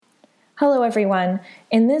Hello, everyone.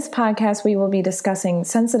 In this podcast, we will be discussing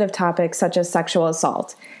sensitive topics such as sexual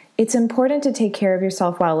assault. It's important to take care of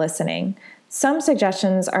yourself while listening. Some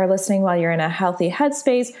suggestions are listening while you're in a healthy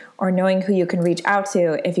headspace or knowing who you can reach out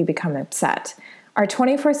to if you become upset. Our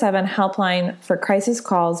 24/7 helpline for crisis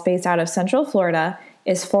calls based out of Central Florida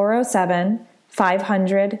is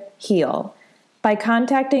 407-500-HEAL. By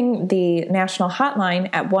contacting the national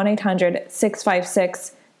hotline at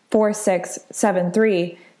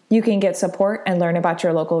 1-800-656-4673, you can get support and learn about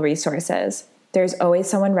your local resources. There's always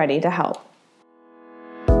someone ready to help.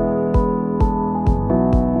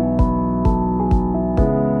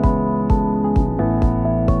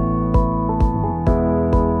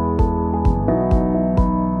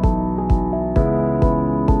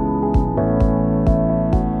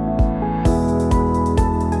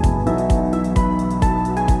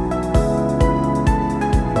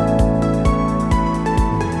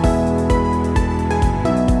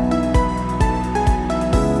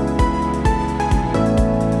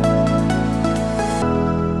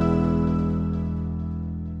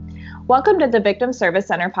 Welcome to the Victim Service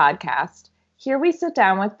Center podcast. Here we sit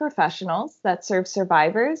down with professionals that serve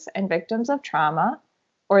survivors and victims of trauma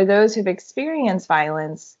or those who've experienced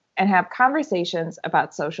violence and have conversations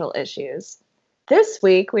about social issues. This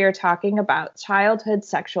week, we are talking about childhood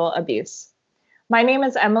sexual abuse. My name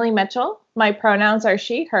is Emily Mitchell. My pronouns are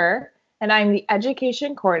she, her, and I'm the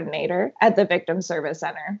education coordinator at the Victim Service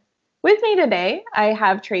Center. With me today, I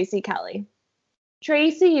have Tracy Kelly.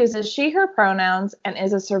 Tracy uses she, her pronouns and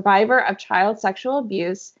is a survivor of child sexual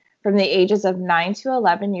abuse from the ages of 9 to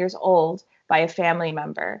 11 years old by a family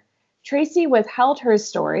member. Tracy withheld her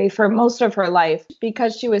story for most of her life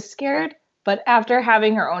because she was scared, but after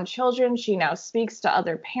having her own children, she now speaks to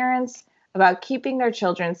other parents about keeping their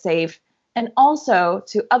children safe and also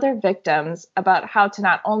to other victims about how to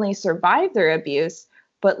not only survive their abuse,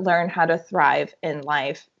 but learn how to thrive in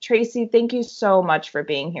life. Tracy, thank you so much for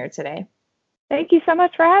being here today. Thank you so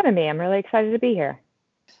much for having me. I'm really excited to be here.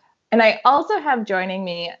 And I also have joining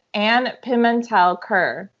me Ann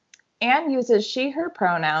Pimentel-Kerr. Ann uses she, her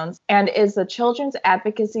pronouns and is the Children's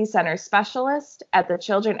Advocacy Center specialist at the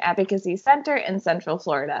Children Advocacy Center in Central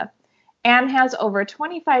Florida. Ann has over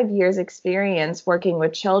 25 years experience working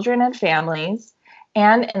with children and families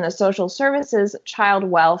and in the social services child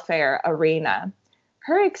welfare arena.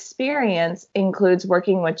 Her experience includes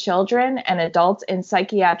working with children and adults in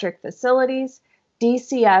psychiatric facilities,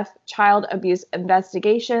 DCF child abuse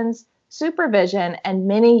investigations, supervision, and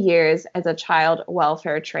many years as a child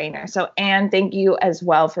welfare trainer. So, Ann, thank you as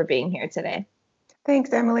well for being here today.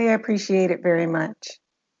 Thanks, Emily. I appreciate it very much.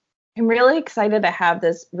 I'm really excited to have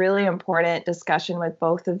this really important discussion with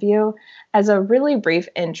both of you. As a really brief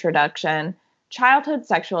introduction, childhood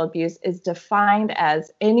sexual abuse is defined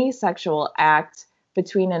as any sexual act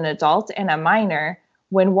between an adult and a minor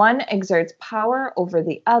when one exerts power over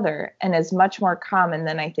the other and is much more common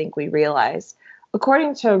than I think we realize.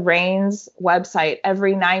 According to RAIN's website,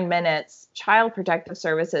 every 9 minutes, Child Protective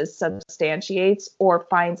Services substantiates or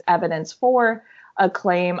finds evidence for a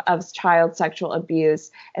claim of child sexual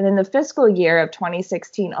abuse. And in the fiscal year of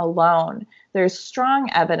 2016 alone, there's strong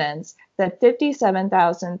evidence that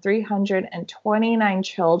 57,329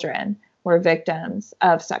 children were victims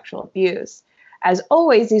of sexual abuse. As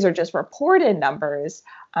always, these are just reported numbers.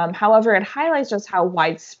 However, it highlights just how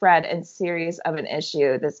widespread and serious of an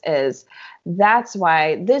issue this is. That's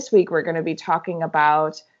why this week we're going to be talking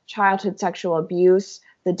about childhood sexual abuse,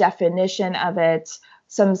 the definition of it,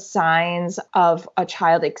 some signs of a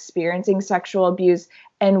child experiencing sexual abuse,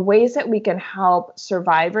 and ways that we can help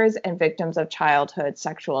survivors and victims of childhood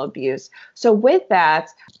sexual abuse. So with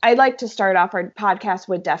that, I'd like to start off our podcast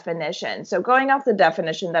with definition. So going off the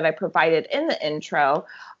definition that I provided in the intro,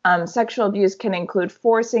 sexual abuse can include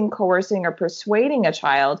forcing, coercing, or persuading a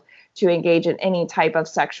child to engage in any type of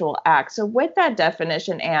sexual act. So with that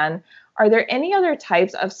definition, Ann, are there any other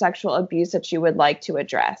types of sexual abuse that you would like to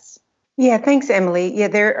address? Yeah, thanks, Emily. Yeah,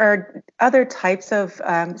 there are other types of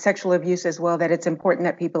sexual abuse as well that it's important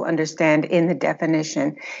that people understand in the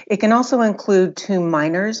definition. It can also include two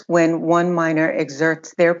minors when one minor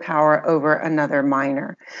exerts their power over another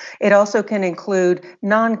minor. It also can include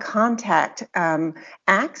non-contact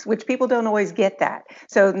acts, which people don't always get that.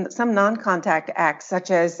 So some non-contact acts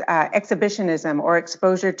such as exhibitionism or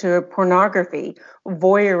exposure to pornography,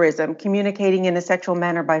 voyeurism, communicating in a sexual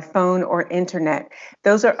manner by phone or internet.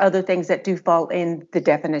 Those are other things that do fall in the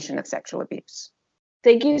definition of sexual abuse.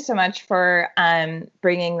 Thank you so much for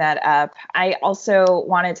bringing that up. I also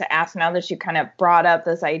wanted to ask, now that you kind of brought up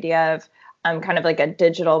this idea of kind of like a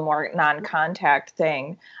digital, more non-contact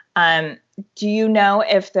thing, Um, do you know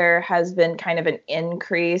if there has been kind of an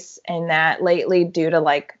increase in that lately due to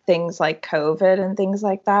like things like COVID and things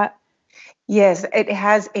like that? Yes, it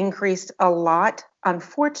has increased a lot.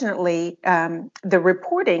 Unfortunately, the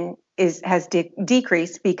reporting has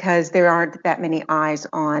decreased because there aren't that many eyes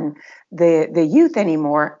on the youth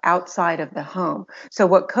anymore outside of the home. So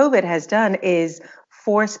what COVID has done is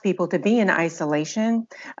force people to be in isolation,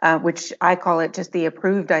 which I call it just the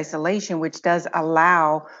approved isolation, which does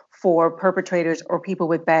allow for perpetrators or people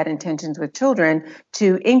with bad intentions with children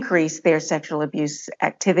to increase their sexual abuse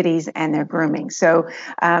activities and their grooming. So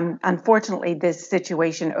unfortunately, this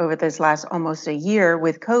situation over this last almost a year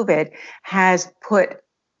with COVID has put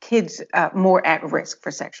kids more at risk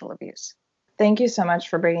for sexual abuse. Thank you so much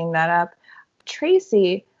for bringing that up.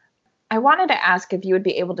 Tracy, I wanted to ask if you would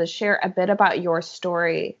be able to share a bit about your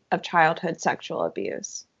story of childhood sexual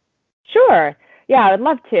abuse. Sure. Yeah, I would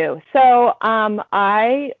love to. So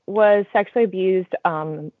I was sexually abused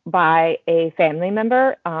by a family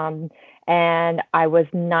member, and I was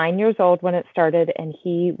 9 years old when it started, and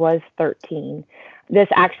he was 13. This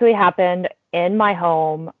actually happened in my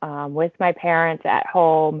home with my parents at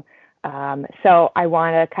home. So I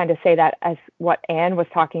want to kind of say that as what Anne was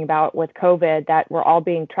talking about with COVID, that we're all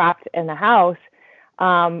being trapped in the house,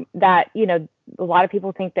 that, a lot of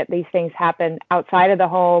people think that these things happen outside of the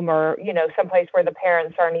home or, someplace where the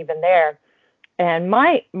parents aren't even there. And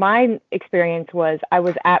my experience was I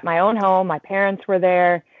was at my own home, my parents were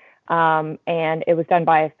there, and it was done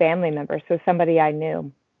by a family member, so somebody I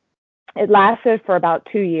knew. It lasted for about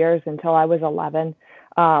 2 years until I was 11.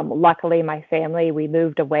 Luckily, my family, we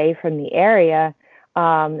moved away from the area,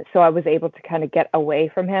 so I was able to kind of get away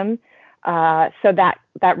from him. So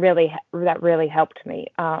that really helped me.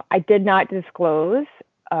 I did not disclose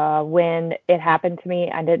when it happened to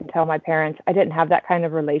me. I didn't tell my parents. I didn't have that kind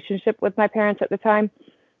of relationship with my parents at the time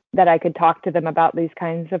that I could talk to them about these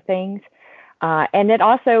kinds of things. And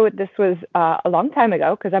this was a long time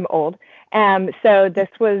ago because I'm old. So this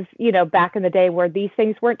was, back in the day where these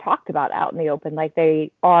things weren't talked about out in the open like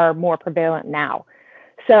they are more prevalent now.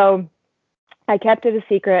 So I kept it a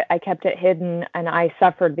secret. I kept it hidden, and I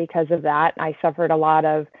suffered because of that. I suffered a lot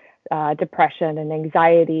of depression and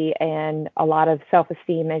anxiety and a lot of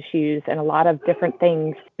self-esteem issues and a lot of different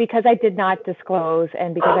things because I did not disclose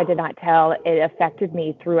and because I did not tell. It affected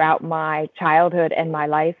me throughout my childhood and my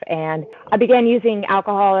life. And I began using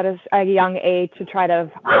alcohol at a young age to try to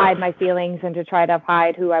hide my feelings and to try to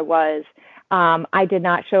hide who I was. I did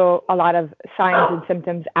not show a lot of signs and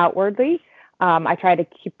symptoms outwardly. I tried to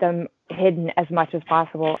keep them hidden as much as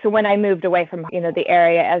possible. So when I moved away from, the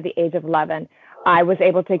area at the age of 11, I was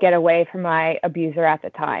able to get away from my abuser at the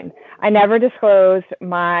time. I never disclosed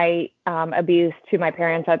my abuse to my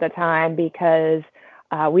parents at the time because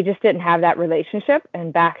we just didn't have that relationship.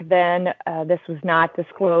 And back then, this was not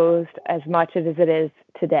disclosed as much as it is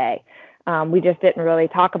today. We just didn't really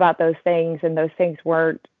talk about those things, and those things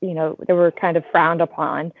weren't, they were kind of frowned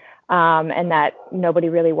upon, and that nobody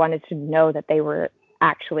really wanted to know that they were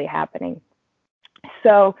actually happening.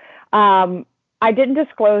 So I didn't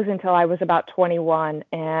disclose until I was about 21,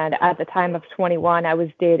 and at the time of 21, I was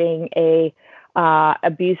dating a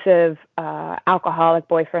abusive alcoholic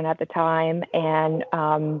boyfriend at the time, and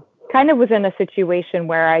kind of was in a situation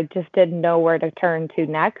where I just didn't know where to turn to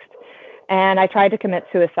next. And I tried to commit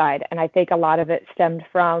suicide. And I think a lot of it stemmed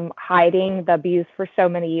from hiding the abuse for so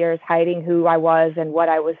many years, hiding who I was and what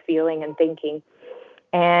I was feeling and thinking.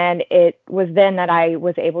 And it was then that I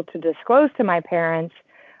was able to disclose to my parents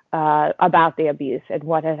about the abuse and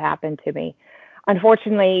what had happened to me.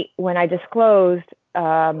 Unfortunately, when I disclosed,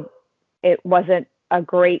 it wasn't a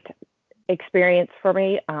great experience for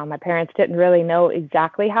me. My parents didn't really know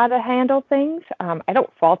exactly how to handle things. I don't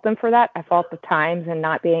fault them for that. I fault the times and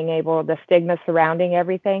not being able, the stigma surrounding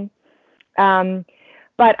everything.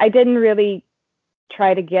 But I didn't really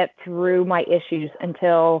try to get through my issues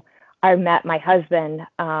until I met my husband.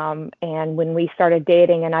 And when we started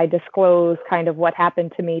dating and I disclosed kind of what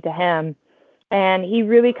happened to me to him, and he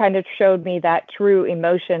really kind of showed me that true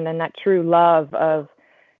emotion and that true love of,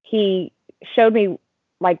 he showed me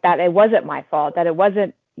like that it wasn't my fault, that it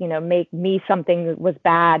wasn't, make me something that was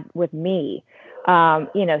bad with me.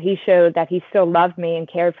 He showed that he still loved me and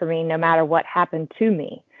cared for me no matter what happened to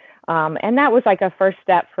me. And that was like a first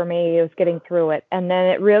step for me. It was getting through it. And then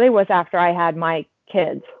it really was after I had my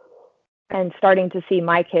kids and starting to see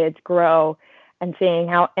my kids grow and seeing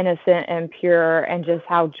how innocent and pure and just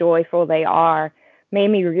how joyful they are made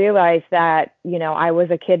me realize that, I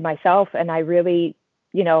was a kid myself, and I really,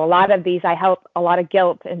 a lot of these, I felt a lot of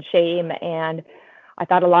guilt and shame, and I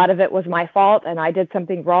thought a lot of it was my fault and I did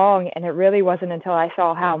something wrong. And it really wasn't until I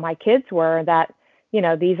saw how my kids were that,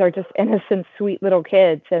 these are just innocent, sweet little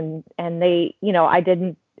kids. And they,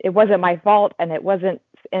 it wasn't my fault and it wasn't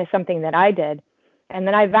something that I did. And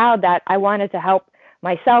then I vowed that I wanted to help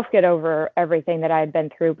myself get over everything that I had been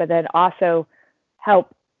through, but then also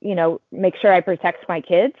help, make sure I protect my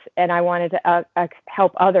kids. And I wanted to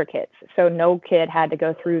help other kids. So no kid had to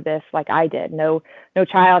go through this like I did. No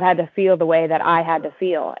child had to feel the way that I had to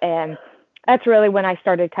feel. And that's really when I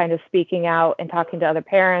started kind of speaking out and talking to other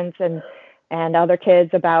parents and other kids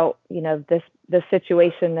about, this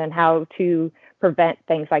situation and how to prevent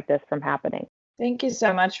things like this from happening. Thank you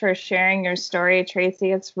so much for sharing your story,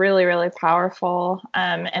 Tracy. It's really, really powerful.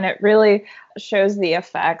 And it really shows the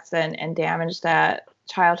effects and damage that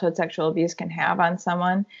childhood sexual abuse can have on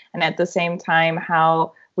someone. And at the same time,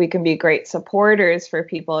 how we can be great supporters for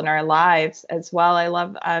people in our lives as well. I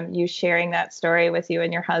love you sharing that story with you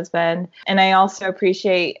and your husband. And I also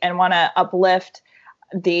appreciate and want to uplift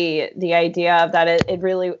the idea of that it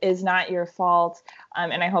really is not your fault.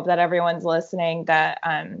 And I hope that everyone's listening that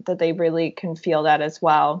they really can feel that as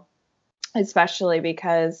well, especially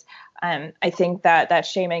because I think that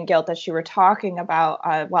shame and guilt that you were talking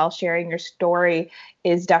about while sharing your story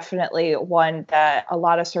is definitely one that a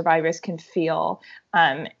lot of survivors can feel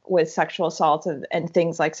with sexual assault and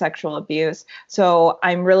things like sexual abuse. So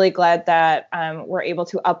I'm really glad that we're able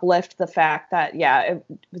to uplift the fact that, it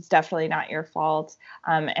was definitely not your fault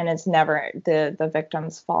and it's never the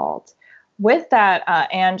victim's fault. With that,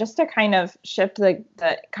 Anne, just to kind of shift the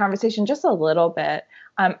conversation just a little bit,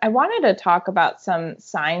 I wanted to talk about some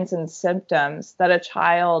signs and symptoms that a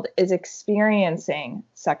child is experiencing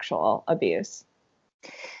sexual abuse.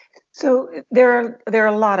 So there are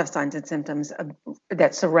a lot of signs and symptoms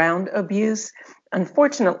that surround abuse.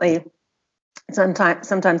 Unfortunately,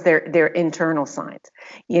 sometimes they're internal signs,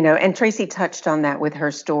 and Tracy touched on that with her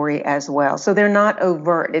story as well. So they're not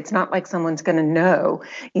overt. It's not like someone's going to know,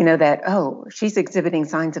 that, oh, she's exhibiting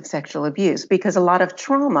signs of sexual abuse, because a lot of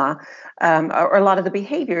trauma or a lot of the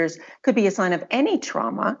behaviors could be a sign of any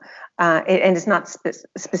trauma. And it's not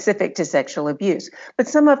specific to sexual abuse. But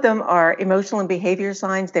some of them are emotional and behavior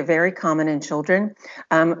signs. They're very common in children.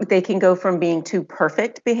 They can go from being too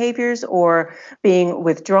perfect behaviors or being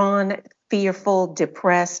withdrawn, fearful,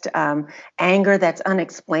 depressed, anger that's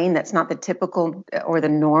unexplained, that's not the typical or the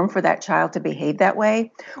norm for that child to behave that way,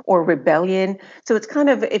 or rebellion. So it's kind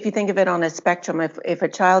of, if you think of it on a spectrum, if a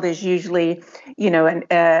child is usually,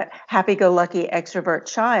 a happy-go-lucky extrovert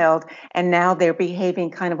child, and now they're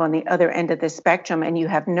behaving kind of on the other end of the spectrum, and you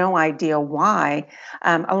have no idea why,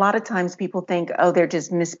 a lot of times people think, oh, they're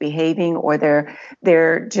just misbehaving, or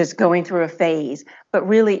they're just going through a phase. But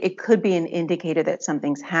really, it could be an indicator that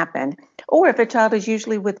something's happened. Or if a child is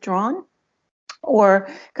usually withdrawn or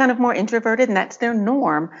kind of more introverted, and that's their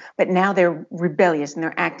norm, but now they're rebellious and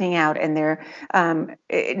they're acting out, and they're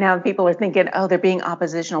now people are thinking, oh, they're being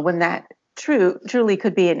oppositional, when that truly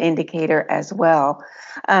could be an indicator as well.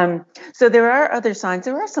 So there are other signs.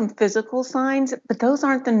 There are some physical signs, but those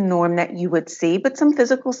aren't the norm that you would see. But some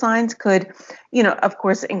physical signs could, of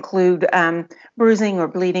course, include bruising or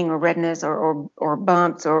bleeding or redness or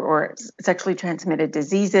bumps or sexually transmitted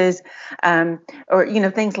diseases, or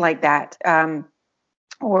things like that.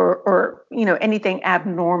 Or anything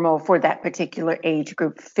abnormal for that particular age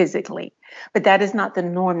group physically. But that is not the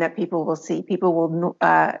norm that people will see. People will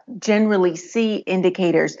generally see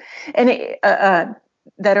indicators and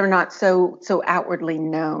that are not so outwardly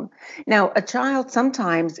known. Now, a child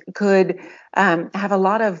sometimes could have a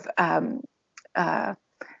lot of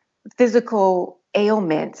physical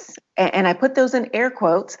ailments, and I put those in air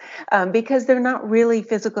quotes because they're not really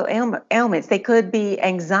physical ailments. They could be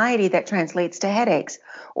anxiety that translates to headaches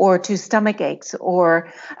or to stomach aches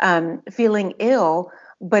or feeling ill,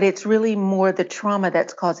 but it's really more the trauma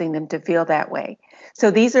that's causing them to feel that way.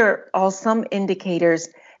 So these are all some indicators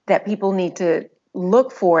that people need to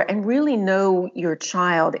look for and really know your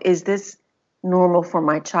child. Is this normal for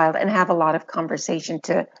my child? And have a lot of conversation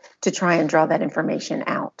to try and draw that information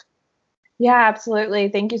out. Yeah, absolutely.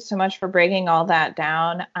 Thank you so much for breaking all that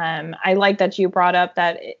down. I like that you brought up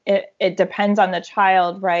that it depends on the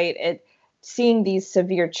child, right? Seeing these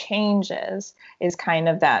severe changes is kind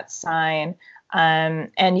of that sign.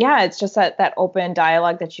 And yeah, it's just that open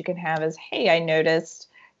dialogue that you can have is, hey, I noticed,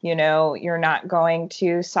 you're not going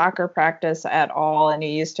to soccer practice at all and you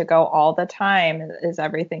used to go all the time. Is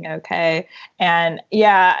everything okay? And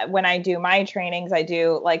yeah, when I do my trainings, I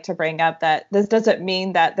do like to bring up that this doesn't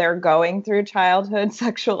mean that they're going through childhood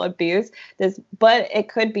sexual abuse, but it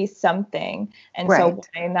could be something. And Right. So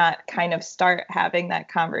why not kind of start having that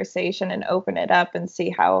conversation and open it up and see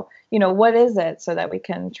how, what is it, so that we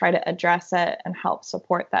can try to address it and help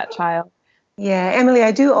support that child. Yeah, Emily,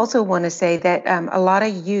 I do also want to say that a lot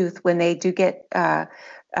of youth, when they do get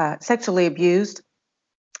sexually abused,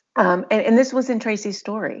 and this was in Tracy's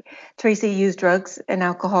story. Tracy used drugs and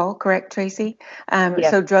alcohol, correct, Tracy?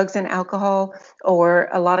 Yes. So drugs and alcohol, or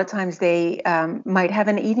a lot of times they might have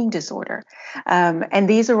an eating disorder. And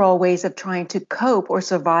these are all ways of trying to cope or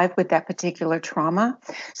survive with that particular trauma.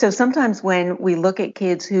 So sometimes when we look at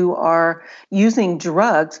kids who are using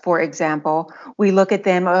drugs, for example, we look at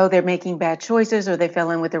them, oh, they're making bad choices or they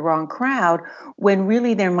fell in with the wrong crowd, when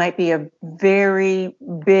really there might be a very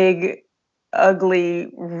big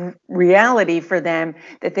ugly reality for them,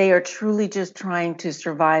 that they are truly just trying to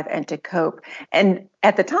survive and to cope. And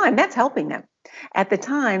at the time, that's helping them. At the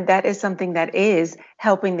time, that is something that is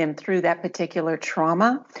helping them through that particular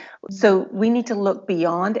trauma. So we need to look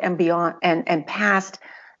beyond and past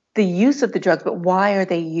the use of the drugs, but why are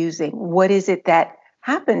they using? What is it that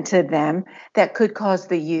happened to them that could cause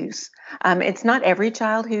the use? It's not every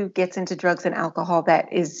child who gets into drugs and alcohol that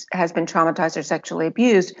has been traumatized or sexually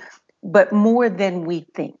abused, but more than we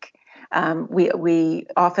think. We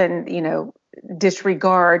often,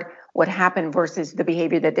 disregard what happened versus the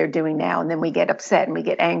behavior that they're doing now, and then we get upset and we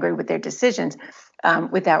get angry with their decisions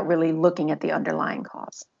without really looking at the underlying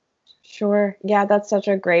cause. Sure. Yeah, that's such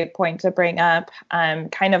a great point to bring up.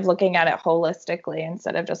 Kind of looking at it holistically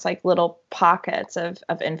instead of just like little pockets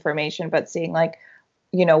of information, but seeing like,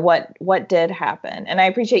 what did happen. And I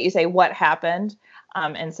appreciate you say what happened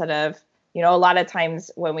instead of, a lot of times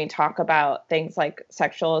when we talk about things like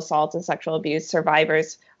sexual assault and sexual abuse,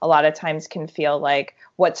 survivors a lot of times can feel like,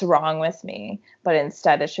 what's wrong with me? But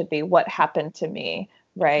instead it should be, what happened to me,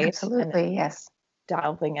 right? Absolutely, and yes.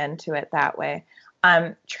 Delving into it that way.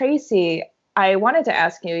 Tracy, I wanted to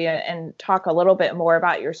ask you and talk a little bit more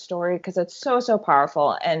about your story because it's so, so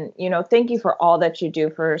powerful. And, thank you for all that you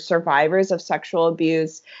do for survivors of sexual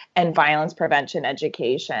abuse and violence prevention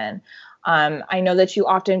education. I know that you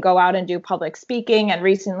often go out and do public speaking, and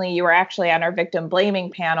recently you were actually on our victim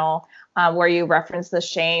blaming panel where you referenced the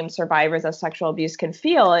shame survivors of sexual abuse can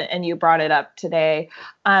feel, and you brought it up today.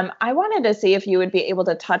 I wanted to see if you would be able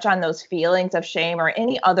to touch on those feelings of shame or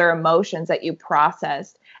any other emotions that you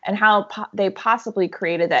processed and how they possibly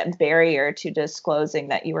created that barrier to disclosing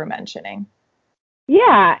that you were mentioning.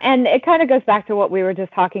 Yeah, and it kind of goes back to what we were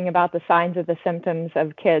just talking about, the signs of the symptoms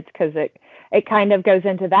of kids, because it kind of goes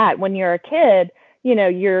into that. When you're a kid,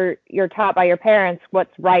 you're taught by your parents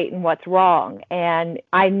what's right and what's wrong. And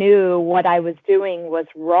I knew what I was doing was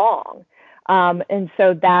wrong. And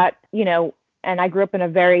so that, and I grew up in a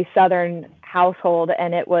very Southern household,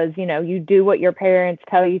 and it was, you do what your parents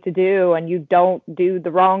tell you to do and you don't do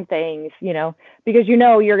the wrong things, because you're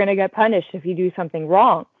going to get punished if you do something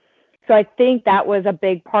wrong. So I think that was a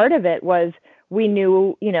big part of it. Was we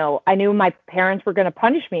knew, I knew my parents were going to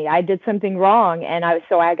punish me. I did something wrong, and I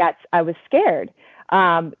was scared,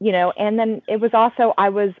 and then it was also, I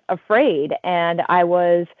was afraid, and I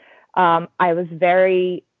was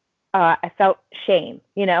very, I felt shame,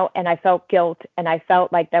 and I felt guilt, and I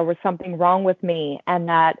felt like there was something wrong with me, and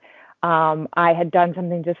that I had done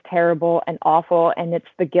something just terrible and awful. And it's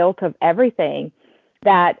the guilt of everything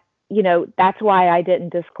that, that's why I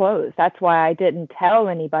didn't disclose. That's why I didn't tell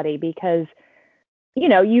anybody, because,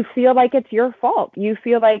 you feel like it's your fault. You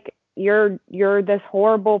feel like you're this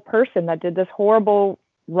horrible person that did this horrible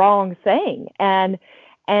wrong thing. And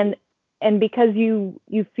because you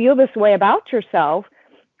feel this way about yourself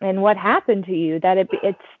and what happened to you, that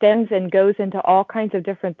it stems and goes into all kinds of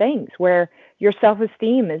different things where your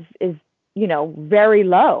self-esteem is very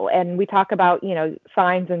low. And we talk about,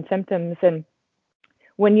 signs and symptoms. And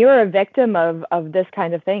when you're a victim of this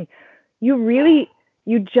kind of thing,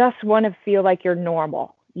 you just want to feel like you're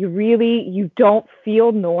normal. You don't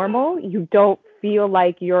feel normal. You don't feel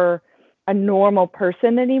like you're a normal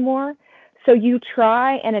person anymore. So you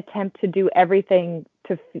try and attempt to do everything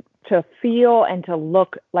to feel and to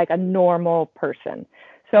look like a normal person.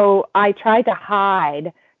 So I tried to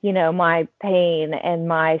hide, my pain and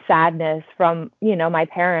my sadness from, my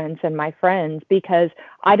parents and my friends, because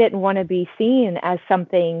I didn't want to be seen as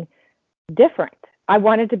something different. I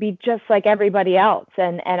wanted to be just like everybody else.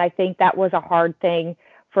 And I think that was a hard thing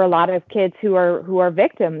for a lot of kids who are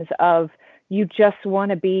victims of, you just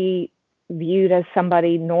want to be viewed as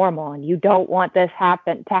somebody normal, and you don't want this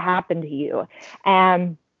to happen to you.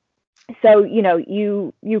 And so,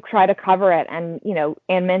 you try to cover it. And,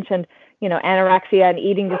 Anne mentioned, anorexia and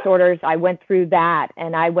eating disorders. I went through that,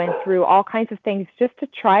 and I went through all kinds of things just to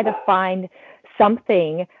try to find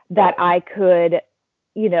something that I could,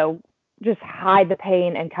 just hide the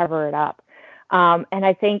pain and cover it up. And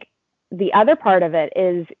I think the other part of it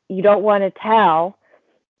is you don't want to tell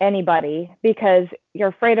anybody because you're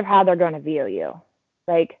afraid of how they're going to view you.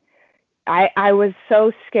 Like, I was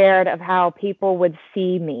so scared of how people would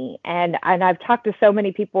see me. And I've talked to so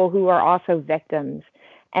many people who are also victims.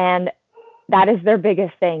 And that is their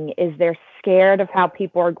biggest thing, is they're scared of how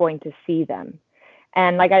people are going to see them.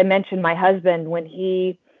 And like I mentioned, my husband,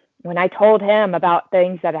 when I told him about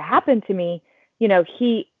things that had happened to me,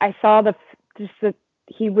 I saw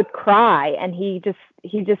he would cry, and he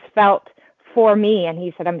just felt for me. And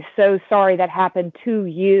he said, "I'm so sorry that happened to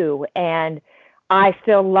you. And I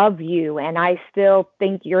still love you, and I still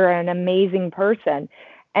think you're an amazing person."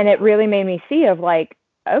 And it really made me see of like,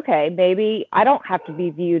 okay, maybe I don't have to be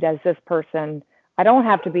viewed as this person. I don't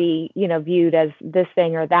have to be, viewed as this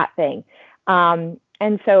thing or that thing.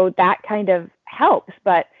 And so that kind of helps,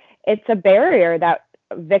 but it's a barrier that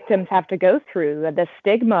victims have to go through, the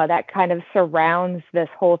stigma that kind of surrounds this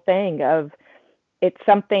whole thing of it's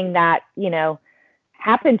something that,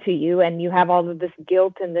 happened to you, and you have all of this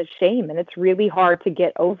guilt and this shame, and it's really hard to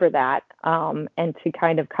get over that, and to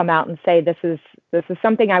kind of come out and say, this is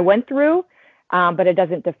something I went through, but it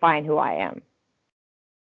doesn't define who I am.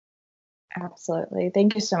 Absolutely.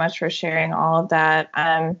 Thank you so much for sharing all of that.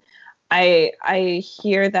 I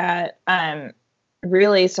hear that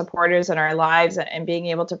really supporters in our lives and being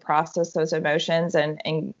able to process those emotions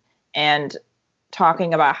and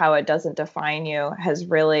talking about how it doesn't define you has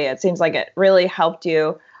really, it seems like it really helped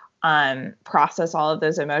you process all of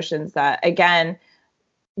those emotions that, again,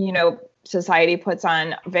 society puts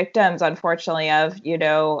on victims, unfortunately, of,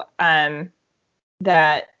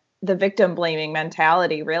 that the victim blaming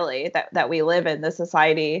mentality, really, that we live in, the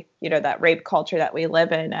society, that rape culture that we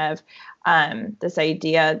live in, of this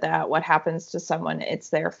idea that what happens to someone, it's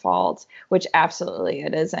their fault, which absolutely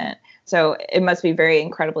it isn't. So it must be very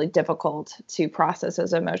incredibly difficult to process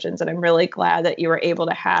those emotions. And I'm really glad that you were able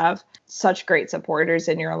to have such great supporters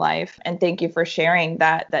in your life. And thank you for sharing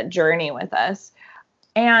that journey with us.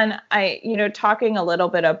 And talking a little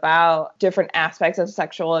bit about different aspects of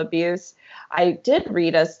sexual abuse, I did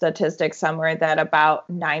read a statistic somewhere that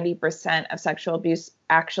about 90% of sexual abuse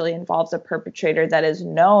actually involves a perpetrator that is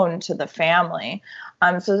known to the family.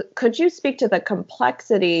 So could you speak to the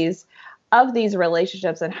complexities of these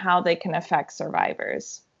relationships and how they can affect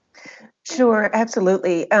survivors? Sure,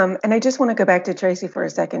 absolutely. And I just want to go back to Tracy for a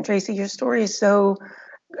second. Tracy, your story is so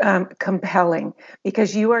compelling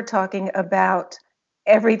because you are talking about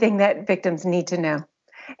everything that victims need to know.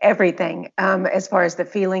 Everything, as far as the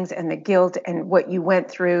feelings and the guilt and what you went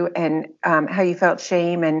through and how you felt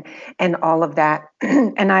shame and all of that.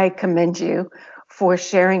 And I commend you for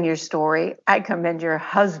sharing your story. I commend your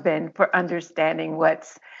husband for understanding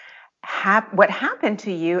what happened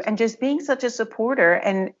to you and just being such a supporter.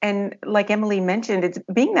 And like Emily mentioned, it's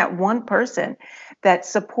being that one person, that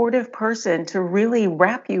supportive person to really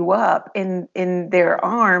wrap you up in their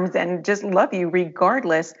arms and just love you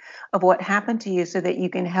regardless of what happened to you, so that you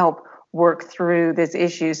can help work through this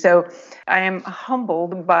issue. So I am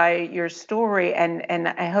humbled by your story, and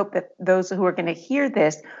I hope that those who are going to hear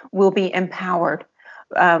this will be empowered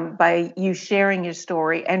by you sharing your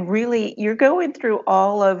story. And really, you're going through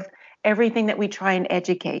all of everything that we try and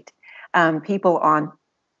educate people on.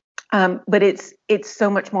 But it's so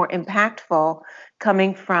much more impactful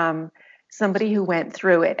coming from somebody who went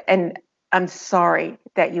through it. And I'm sorry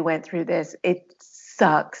that you went through this. It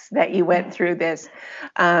sucks that you went through this.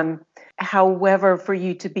 However, for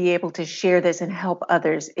you to be able to share this and help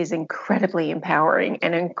others is incredibly empowering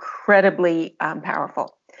and incredibly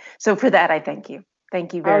powerful. So for that, I thank you.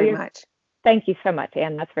 Thank you very much. Thank you so much,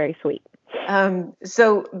 Anne. That's very sweet.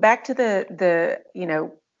 So back to the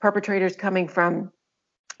perpetrators coming from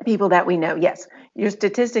people that we know. Yes, your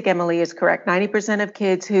statistic, Emily, is correct. 90% of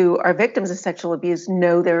kids who are victims of sexual abuse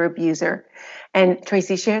know their abuser. And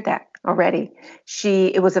Tracy shared that already.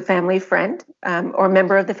 It was a family friend or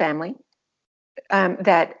member of the family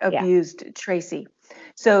that abused Tracy.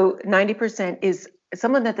 So 90% is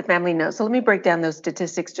someone that the family knows. So let me break down those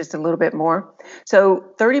statistics just a little bit more. So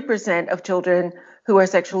 30% of children who are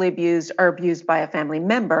sexually abused are abused by a family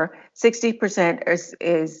member.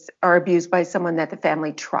 60% are abused by someone that the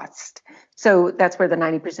family trusts. So that's where the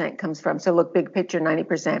 90% comes from. So look, big picture,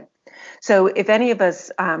 90%. So if any of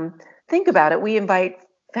us think about it, we invite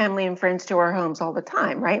family and friends to our homes all the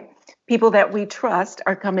time, right? People that we trust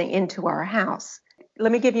are coming into our house.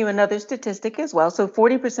 Let me give you another statistic as well. So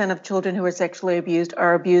 40% of children who are sexually abused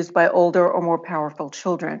are abused by older or more powerful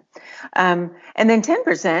children. And then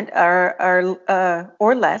 10%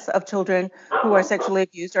 or less of children who are sexually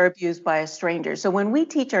abused are abused by a stranger. So when we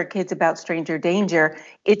teach our kids about stranger danger,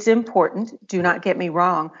 it's important, do not get me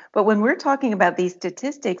wrong. But when we're talking about these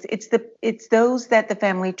statistics, it's those that the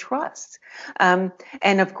family trusts. And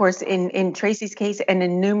of course, in Tracy's case and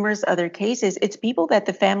in numerous other cases, it's people that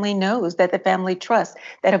the family knows, that the family trusts,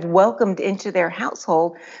 that have welcomed into their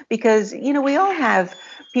household. Because, we all have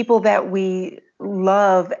people that we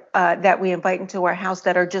love, that we invite into our house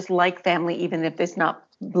that are just like family, even if it's not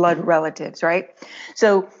blood relatives, right?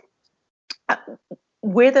 So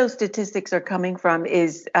where those statistics are coming from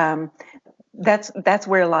is that's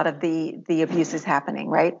where a lot of the abuse is happening,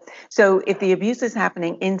 right? So if the abuse is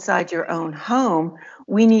happening inside your own home,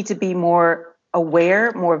 we need to be more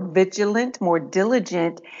aware, more vigilant, more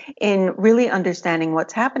diligent in really understanding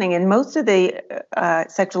what's happening. And most of the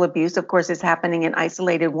sexual abuse, of course, is happening in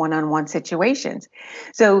isolated one-on-one situations.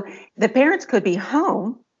 So the parents could be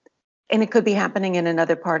home, and it could be happening in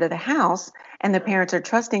another part of the house, and the parents are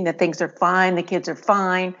trusting that things are fine, the kids are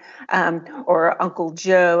fine, or Uncle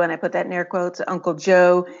Joe, and I put that in air quotes, Uncle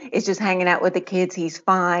Joe is just hanging out with the kids, he's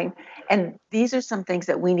fine. And these are some things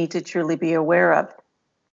that we need to truly be aware of.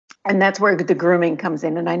 And that's where the grooming comes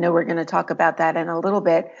in, and I know we're going to talk about that in a little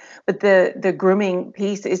bit. But the grooming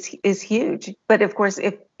piece is huge. But of course,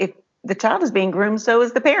 if the child is being groomed, so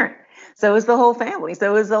is the parent. So is the whole family.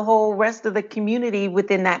 So is the whole rest of the community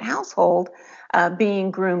within that household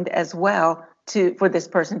being groomed as well for this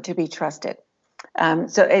person to be trusted.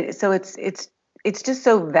 So it's just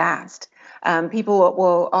so vast. People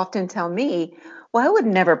will often tell me, "Well, I would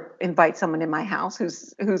never invite someone in my house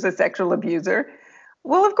who's a sexual abuser."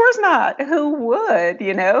 Well, of course not. Who would,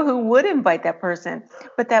 who would invite that person?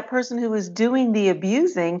 But that person who is doing the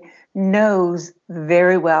abusing knows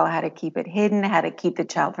very well how to keep it hidden, how to keep the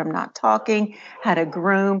child from not talking, how to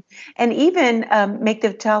groom, and even make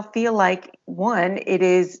the child feel like, one, it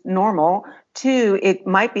is normal, two, it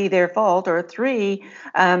might be their fault, or three,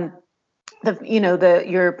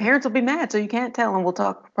 your parents will be mad, so you can't tell, and we'll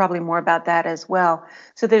talk probably more about that as well.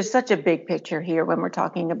 So there's such a big picture here when we're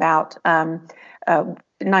talking about 90%.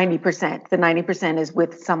 The 90% is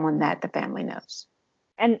with someone that the family knows.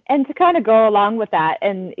 And to kind of go along with that,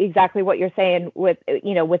 and exactly what you're saying with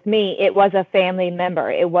me, it was a family member.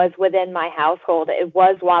 It was within my household. It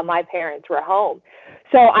was while my parents were home.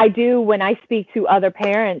 So I do, when I speak to other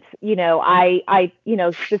parents, I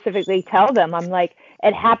specifically tell them, I'm like,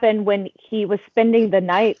 it happened when he was spending the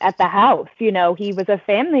night at the house. He was a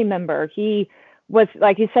family member. He was,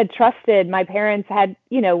 like you said, trusted. My parents had,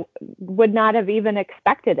 would not have even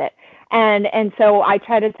expected it. And so I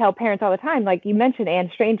try to tell parents all the time, like you mentioned, Anne,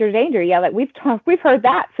 stranger danger. Yeah, like we've heard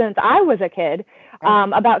that since I was a kid,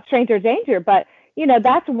 about stranger danger. But,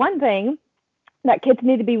 that's one thing that kids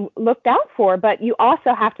need to be looked out for. But you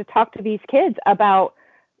also have to talk to these kids about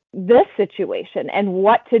this situation and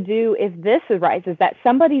what to do if this arises, that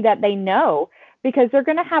somebody that they know, because they're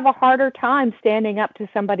going to have a harder time standing up to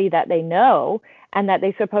somebody that they know and that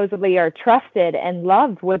they supposedly are trusted and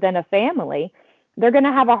loved within a family. They're going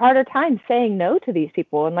to have a harder time saying no to these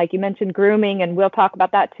people. And like you mentioned, grooming, and we'll talk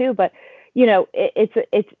about that too. But,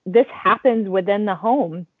 this happens within the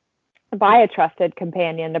home by a trusted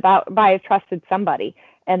companion, by a trusted somebody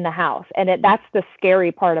in the house. And that's the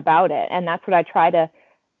scary part about it. And that's what I try to,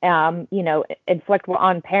 inflict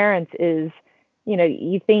on parents is,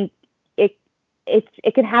 you think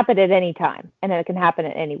it can happen at any time, and it can happen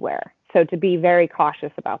at anywhere. So to be very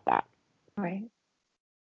cautious about that. Right.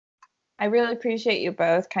 I really appreciate you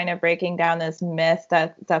both kind of breaking down this myth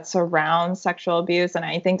that surrounds sexual abuse. And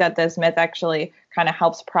I think that this myth actually kind of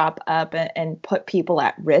helps prop up and put people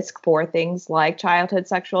at risk for things like childhood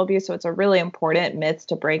sexual abuse. So it's a really important myth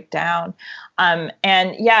to break down.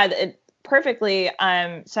 It perfectly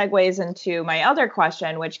segues into my other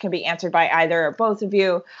question, which can be answered by either or both of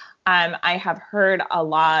you. I have heard a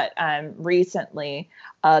lot recently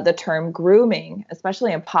the term grooming,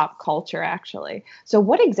 especially in pop culture, actually. So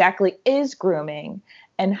what exactly is grooming,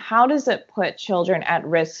 and how does it put children at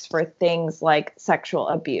risk for things like sexual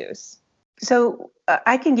abuse? So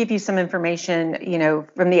I can give you some information,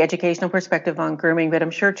 from the educational perspective on grooming, but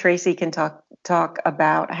I'm sure Tracy can talk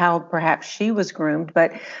about how perhaps she was groomed.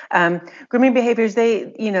 But grooming behaviors,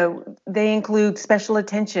 they include special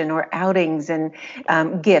attention or outings and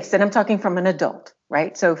gifts. And I'm talking from an adult,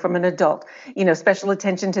 right? So from an adult, special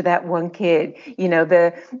attention to that one kid,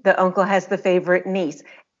 the uncle has the favorite niece.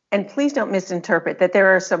 And please don't misinterpret that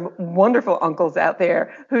there are some wonderful uncles out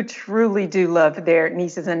there who truly do love their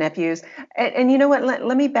nieces and nephews. And you know what?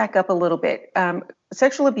 Let me back up a little bit.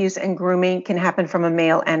 Sexual abuse and grooming can happen from a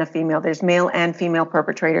male and a female. There's male and female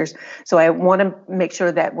perpetrators. So I want to make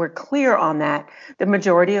sure that we're clear on that. The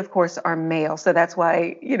majority, of course, are male. So that's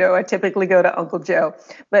why, I typically go to Uncle Joe.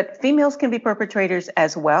 But females can be perpetrators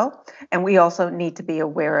as well. And we also need to be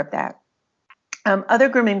aware of that. Other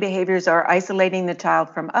grooming behaviors are isolating the child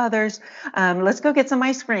from others. Let's go get some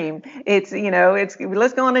ice cream. It's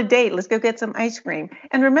let's go on a date. Let's go get some ice cream.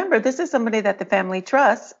 And remember, this is somebody that the family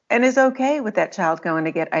trusts and is okay with that child going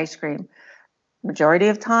to get ice cream. Majority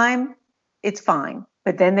of time, it's fine.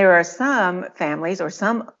 But then there are some families or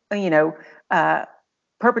some,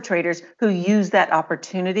 perpetrators who use that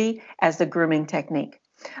opportunity as the grooming technique.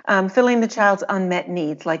 Filling the child's unmet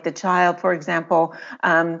needs, like the child, for example,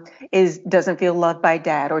 doesn't feel loved by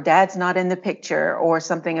dad, or dad's not in the picture, or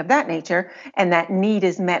something of that nature, and that need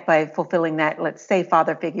is met by fulfilling that, let's say,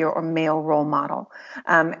 father figure or male role model.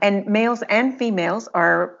 And males and females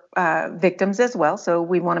are victims as well, so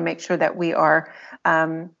we want to make sure that we are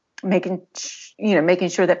making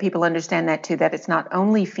sure that people understand that too, that it's not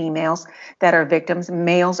only females that are victims,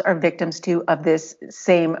 males are victims too of this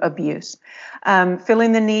same abuse.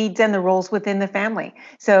 Filling the needs and the roles within the family.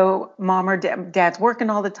 So mom or dad's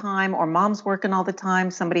working all the time, or mom's working all the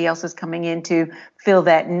time. Somebody else is coming in to fill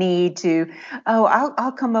that need to,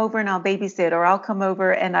 I'll come over and I'll babysit, or I'll come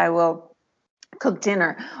over and I will cook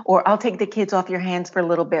dinner, or I'll take the kids off your hands for a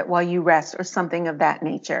little bit while you rest, or something of that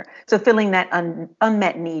nature. So filling that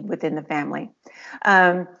unmet need within the family.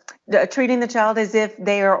 Treating the child as if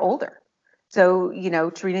they are older. So,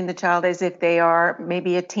 treating the child as if they are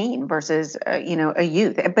maybe a teen versus, a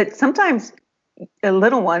youth. But sometimes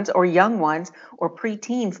little ones or young ones or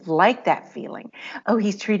preteens like that feeling. Oh,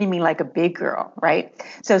 he's treating me like a big girl, right?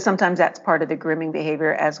 So sometimes that's part of the grooming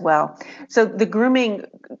behavior as well. So the grooming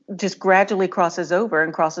just gradually crosses over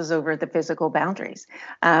the physical boundaries,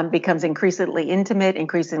 becomes increasingly intimate,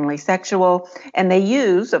 increasingly sexual. And they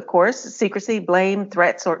use, of course, secrecy, blame,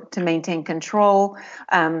 threats, or to maintain control.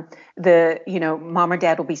 Mom or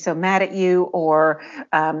dad will be so mad at you, or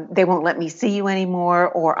they won't let me see you anymore,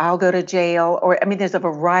 or I'll go to jail, there's a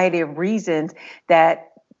variety of reasons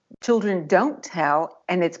that children don't tell,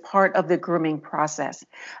 and it's part of the grooming process.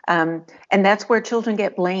 And that's where children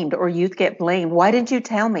get blamed, or youth get blamed. Why didn't you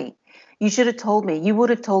tell me? You should have told me. You would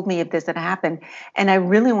have told me if this had happened. And I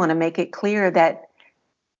really want to make it clear that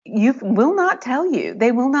youth will not tell you.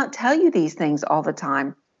 They will not tell you these things all the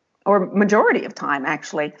time, or majority of time,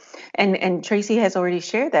 actually. And Tracy has already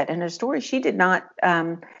shared that in her story. She did not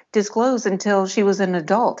disclose until she was an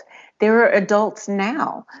adult. There are adults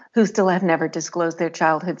now who still have never disclosed their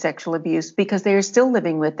childhood sexual abuse because they are still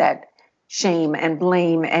living with that shame and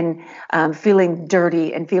blame and feeling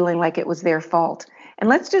dirty and feeling like it was their fault. And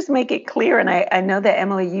let's just make it clear, and I know that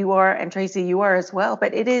Emily, you are, and Tracy, you are as well,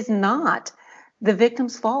 but it is not the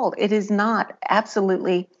victim's fault. It is not,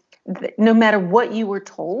 absolutely, no matter what you were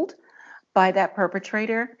told by that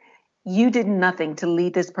perpetrator, you did nothing to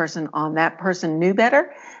lead this person on. That person knew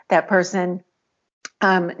better. That person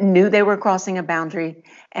knew they were crossing a boundary,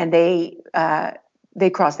 and they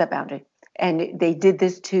crossed that boundary, and they did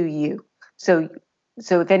this to you. So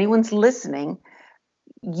if anyone's listening,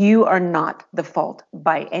 you are not the fault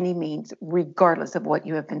by any means, regardless of what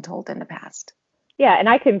you have been told in the past. Yeah, and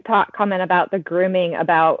I can comment about the grooming,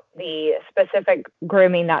 about the specific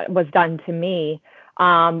grooming that was done to me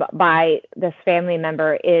by this family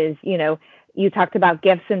member is, you talked about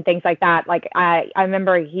gifts and things like that. Like I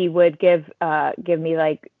remember he would give me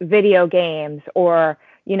like video games, or,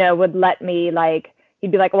 would let me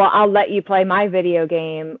he'd be like, well, I'll let you play my video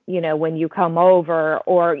game, when you come over,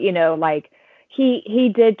 or,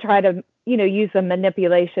 he did try to, use the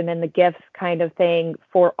manipulation and the gifts kind of thing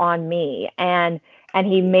on me. And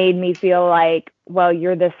he made me feel like, well,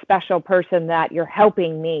 you're this special person, that you're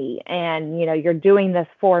helping me, and, you're doing this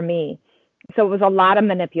for me. So it was a lot of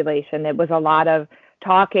manipulation. It was a lot of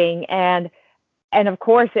talking. And of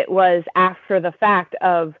course it was after the fact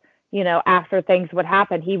of, after things would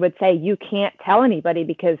happen, he would say, you can't tell anybody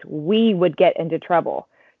because we would get into trouble.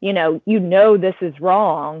 This is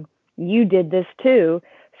wrong. You did this too.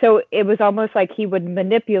 So it was almost like he would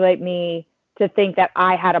manipulate me to think that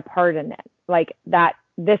I had a part in it, like that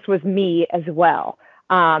this was me as well.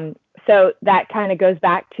 So that kind of goes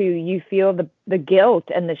back to, you feel the guilt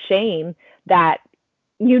and the shame that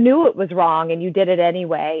you knew it was wrong and you did it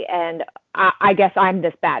anyway. And I guess I'm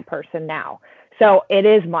this bad person now. So it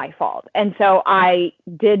is my fault. And so I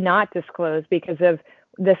did not disclose because of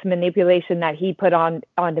this manipulation that he put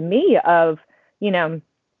onto me of,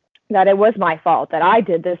 that it was my fault, that I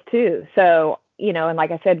did this too. So, and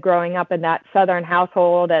like I said, growing up in that Southern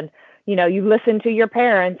household, and, you listen to your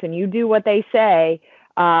parents and you do what they say,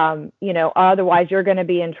 otherwise you're going to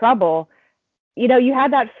be in trouble. You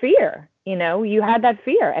had that fear,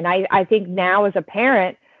 And I think now as a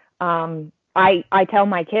parent, I tell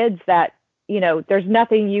my kids that, there's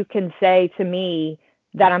nothing you can say to me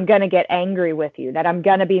that I'm going to get angry with you, that I'm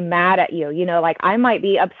going to be mad at you. Like I might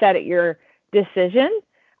be upset at your decision,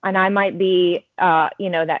 and I might be, that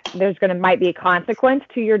might be a consequence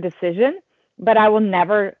to your decision, but I will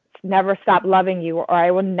never stop loving you, or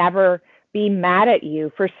I will never be mad at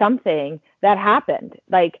you for something that happened.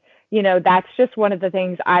 Like, that's just one of the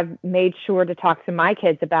things I've made sure to talk to my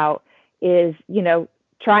kids about is,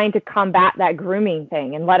 trying to combat that grooming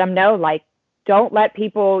thing and let them know, like, don't let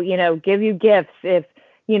people, give you gifts if,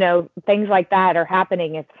 things like that are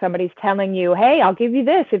happening. If somebody's telling you, hey, I'll give you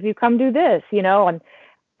this if you come do this, and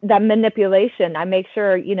that manipulation, I make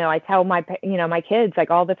sure, I tell my kids like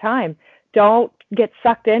all the time, don't get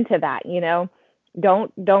sucked into that,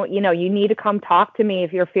 don't, you need to come talk to me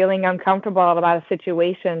if you're feeling uncomfortable about a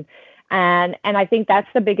situation. And I think that's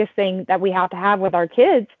the biggest thing that we have to have with our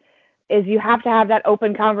kids is you have to have that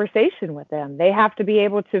open conversation with them. They have to be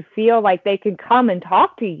able to feel like they can come and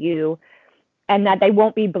talk to you and that they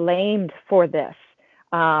won't be blamed for this.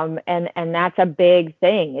 And that's a big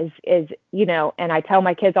thing is, and I tell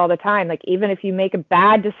my kids all the time, like, even if you make a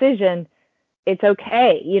bad decision, it's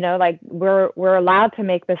okay. Like we're allowed to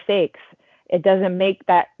make mistakes. It doesn't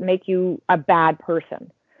make you a bad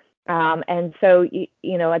person. And so,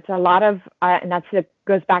 it's a lot of, and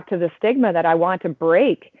goes back to the stigma that I want to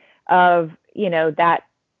break of, that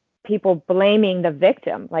people blaming the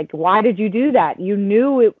victim. Like, why did you do that? You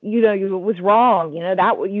knew it, it was wrong,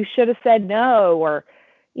 that you should have said no, or,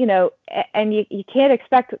 and you can't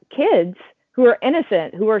expect kids who are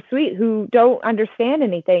innocent, who are sweet, who don't understand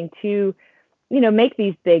anything to, make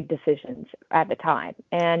these big decisions at the time.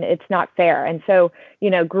 And it's not fair. And so,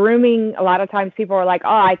 grooming, a lot of times people are like,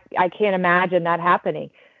 oh, I can't imagine that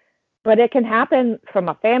happening. But it can happen from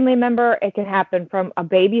a family member. It can happen from a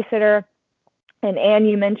babysitter. And Anne,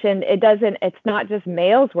 you mentioned it's not just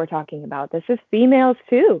males we're talking about. This is females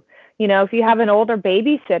too. If you have an older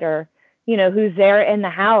babysitter, who's there in the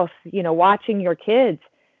house, watching your kids,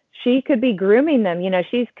 she could be grooming them.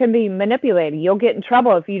 She can be manipulated. You'll get in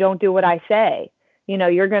trouble if you don't do what I say.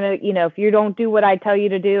 You're going to, if you don't do what I tell you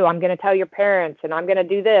to do, I'm going to tell your parents and I'm going to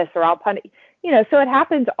do this, or I'll punish, so it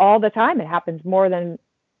happens all the time. It happens more than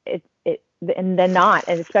than not.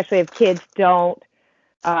 And especially if kids don't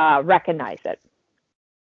recognize it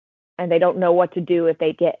and they don't know what to do if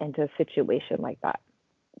they get into a situation like that.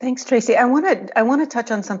 Thanks, Tracy. I want to touch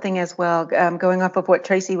on something as well. Going off of what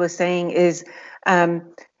Tracy was saying is,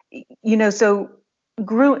 so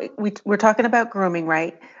we're talking about grooming,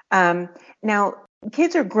 right? Now,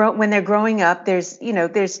 kids are when they're growing up, there's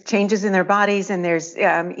changes in their bodies, and there's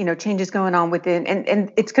changes going on within,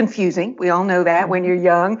 and it's confusing. We all know that when you're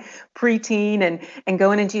young, preteen, and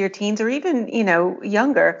going into your teens, or even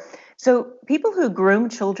younger. So people who groom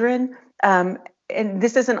children, and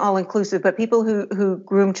this isn't all inclusive, but people who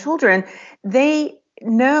groom children, they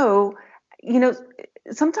know,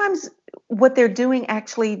 sometimes what they're doing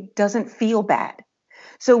actually doesn't feel bad.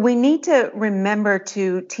 So we need to remember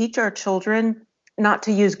to teach our children not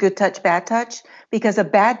to use good touch, bad touch, because a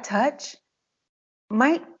bad touch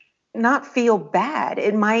might not feel bad.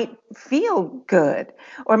 It might feel good,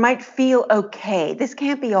 or might feel okay. This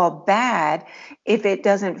can't be all bad if it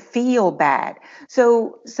doesn't feel bad.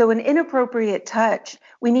 So an inappropriate touch,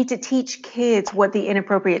 we need to teach kids what the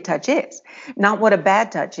inappropriate touch is, not what a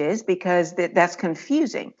bad touch is, because that's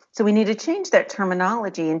confusing. So we need to change that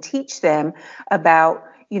terminology and teach them about,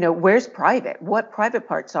 where's private, what private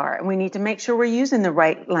parts are. And we need to make sure we're using the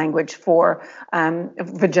right language for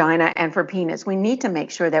vagina and for penis. We need to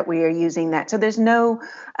make sure that we are using that. So there's no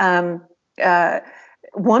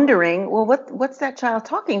wondering, well, what's that child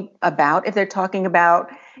talking about if they're talking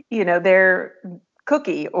about, their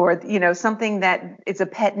cookie, or, something that is a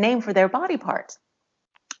pet name for their body parts.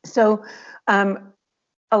 So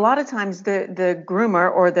a lot of times the groomer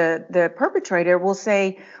or the perpetrator will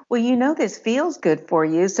say, well, this feels good for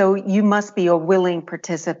you, so you must be a willing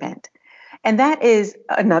participant. And that is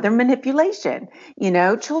another manipulation.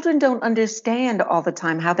 Children don't understand all the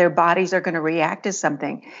time how their bodies are going to react to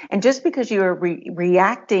something. And just because you are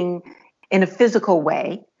reacting in a physical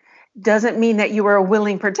way doesn't mean that you are a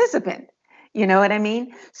willing participant. You know what I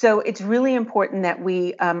mean? So it's really important that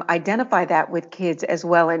we identify that with kids as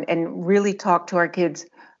well, and really talk to our kids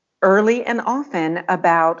early and often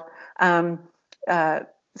about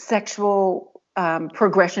sexual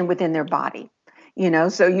progression within their body.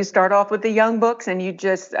 So you start off with the young books and you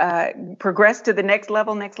just progress to the next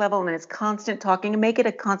level, and it's constant talking, and make it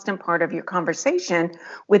a constant part of your conversation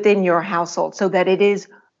within your household so that it is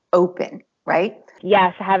open, right?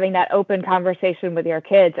 Yes, having that open conversation with your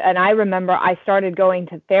kids. And I remember I started going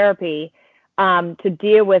to therapy to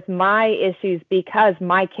deal with my issues because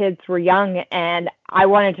my kids were young and I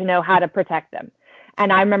wanted to know how to protect them.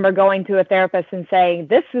 And I remember going to a therapist and saying,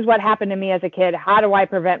 this is what happened to me as a kid. How do I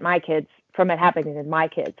prevent my kids from it happening to my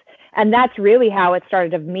kids? And that's really how it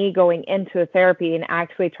started, of me going into a therapy and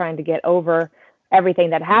actually trying to get over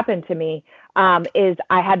everything that happened to me. Is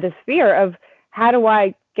I had this fear of, how do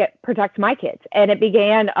I protect my kids? And it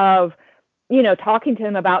began of, talking to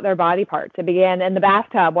them about their body parts. It began in the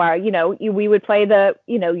bathtub where, we would play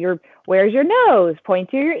where's your nose, point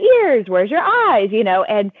to your ears, where's your eyes,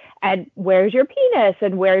 and where's your penis,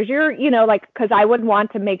 and where's your, because I would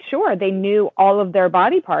want to make sure they knew all of their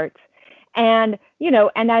body parts. And,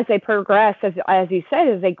 and as they progress, as you said,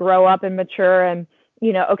 as they grow up and mature and,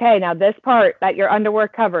 okay, now this part that your underwear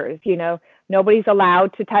covers, nobody's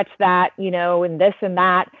allowed to touch that, and this and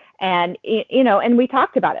that. And, and we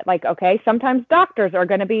talked about it, like, okay, sometimes doctors are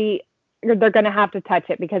going to have to touch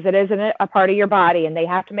it because it isn't a part of your body, and they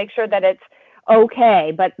have to make sure that it's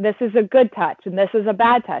okay, but this is a good touch and this is a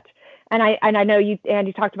bad touch. And I know you,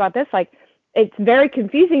 Andy, talked about this, like, it's very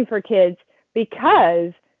confusing for kids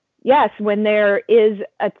because, yes, when there is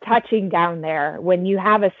a touching down there, when you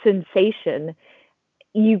have a sensation,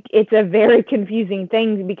 it's a very confusing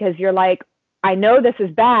thing because you're like, I know this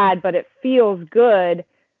is bad, but it feels good.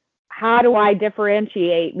 How do I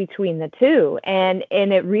differentiate between the two? And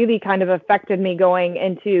it really kind of affected me going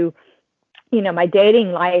into, my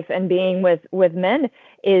dating life and being with men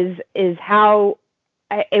is how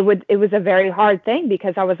it was a very hard thing,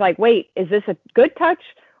 because I was like, wait, is this a good touch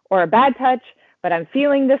or a bad touch? But I'm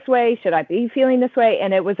feeling this way. Should I be feeling this way?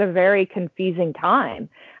 And it was a very confusing time.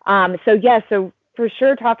 So for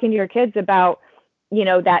sure, talking to your kids about,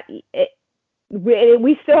 that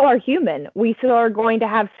we still are human. We still are going to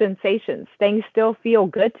have sensations. Things still feel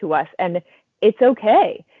good to us, and it's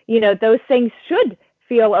okay. Those things should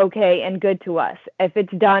feel okay and good to us if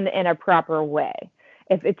it's done in a proper way.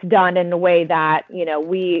 If it's done in a way that,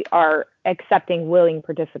 we are accepting, willing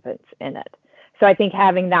participants in it. So I think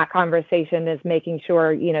having that conversation is making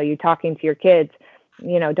sure, you're talking to your kids,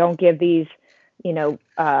 don't give these,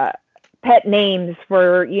 pet names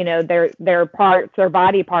for, their parts or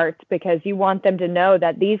body parts, because you want them to know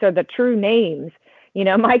that these are the true names.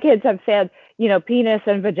 My kids have said, penis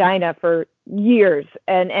and vagina for years,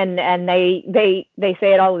 and they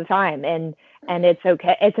say it all the time, and it's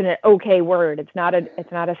okay. It's an okay word. It's not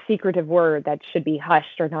a secretive word that should be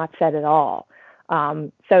hushed or not said at all.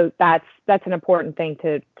 So that's an important thing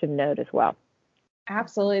to note as well.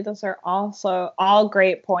 Absolutely. Those are also all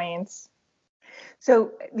great points.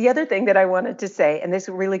 So the other thing that I wanted to say, and this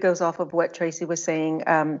really goes off of what Tracy was saying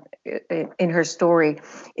in her story,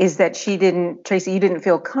 is that Tracy, you didn't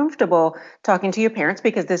feel comfortable talking to your parents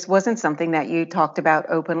because this wasn't something that you talked about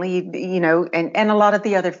openly, and a lot of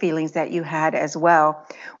the other feelings that you had as well.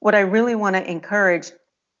 What I really want to encourage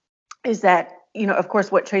is that, of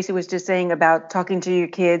course, what Tracy was just saying about talking to your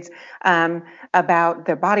kids about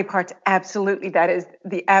their body parts, absolutely, that is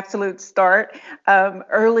the absolute start,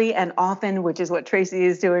 early and often, which is what Tracy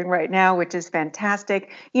is doing right now, which is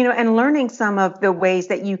fantastic, and learning some of the ways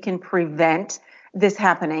that you can prevent this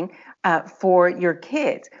happening for your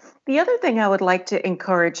kids. The other thing I would like to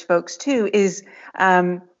encourage folks too is,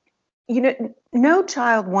 no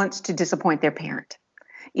child wants to disappoint their parent,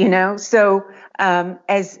 so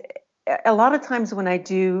as a lot of times when I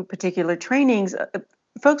do particular trainings,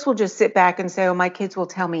 folks will just sit back and say, oh, my kids will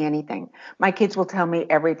tell me anything. My kids will tell me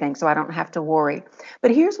everything, so I don't have to worry.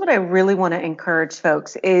 But here's what I really want to encourage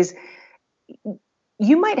folks is,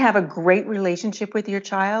 you might have a great relationship with your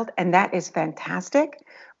child, and that is fantastic,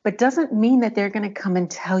 but doesn't mean that they're going to come and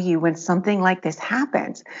tell you when something like this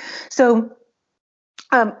happens. So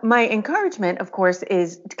my encouragement, of course,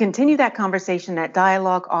 is to continue that conversation, that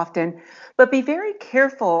dialogue often, but be very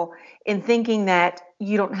careful in thinking that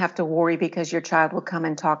you don't have to worry because your child will come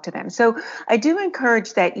and talk to them. So I do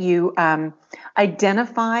encourage that you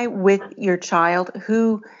identify with your child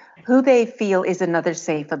who they feel is another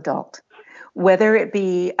safe adult, whether it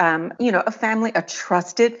be, a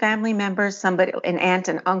trusted family member, somebody, an aunt,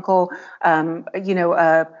 an uncle,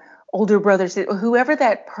 older brother, whoever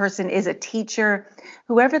that person is, a teacher,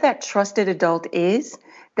 whoever that trusted adult is,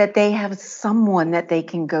 that they have someone that they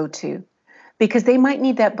can go to, because they might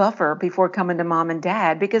need that buffer before coming to mom and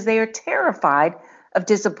dad, because they are terrified of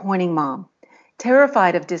disappointing mom,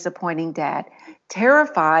 terrified of disappointing dad,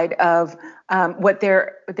 terrified of what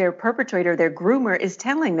their perpetrator, their groomer, is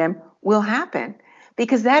telling them will happen,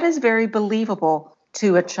 because that is very believable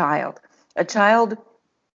to a child. A child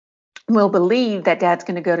will believe that dad's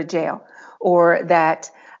going to go to jail, or that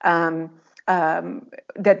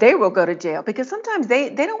that they will go to jail, because sometimes they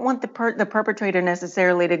don't want the perpetrator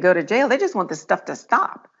necessarily to go to jail. They just want the stuff to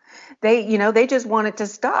stop. They just want it to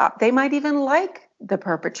stop. They might even like the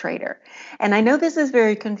perpetrator. And I know this is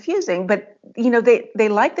very confusing, but they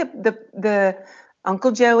like the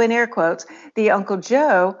Uncle Joe, in air quotes, the Uncle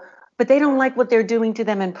Joe, but they don't like what they're doing to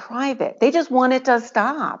them in private. They just want it to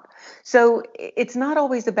stop. So it's not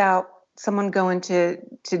always about someone going to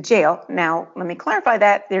jail. Now, let me clarify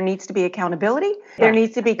that. There needs to be accountability. Yeah. There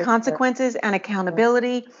needs to be consequences and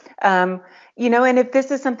accountability. And if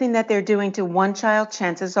this is something that they're doing to one child,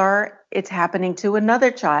 chances are it's happening to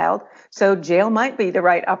another child. So jail might be the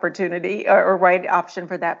right opportunity or right option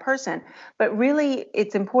for that person. But really,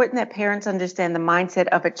 it's important that parents understand the mindset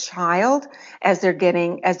of a child as they're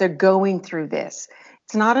going through this.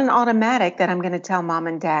 It's not an automatic that I'm going to tell mom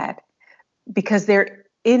and dad, because they're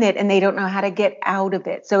in it and they don't know how to get out of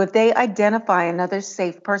it. So if they identify another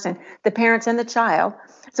safe person, the parents and the child,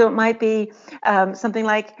 so it might be something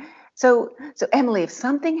like, so Emily, if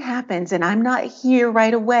something happens and I'm not here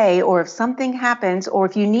right away, or if something happens, or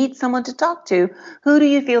if you need someone to talk to, who do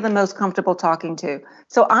you feel the most comfortable talking to?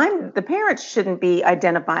 So the parents shouldn't be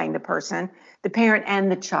identifying the person. The parent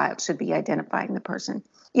and the child should be identifying the person,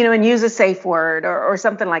 and use a safe word or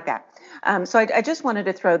something like that. So I just wanted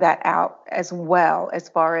to throw that out as well, as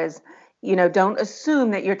far as, don't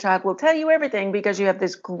assume that your child will tell you everything because you have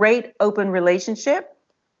this great open relationship,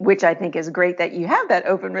 which I think is great that you have that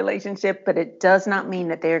open relationship, but it does not mean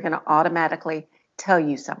that they're going to automatically tell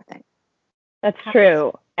you something. That's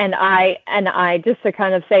true. And I just to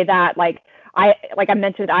kind of say that, like I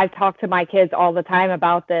mentioned, I've talked to my kids all the time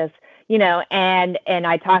about this, and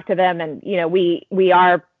I talk to them, and, we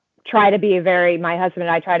are my husband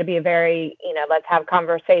and I try to be a very, let's have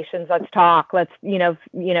conversations, let's talk, let's,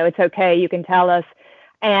 it's okay, you can tell us.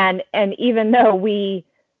 And even though we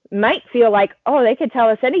might feel like, oh, they could tell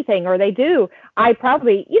us anything, or they do, I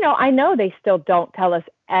probably, I know they still don't tell us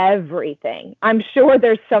everything. I'm sure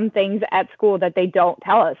there's some things at school that they don't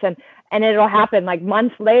tell us. And it'll happen like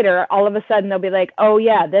months later, all of a sudden they'll be like, oh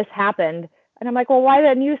yeah, this happened. And I'm like, well, why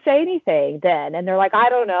didn't you say anything then? And they're like, I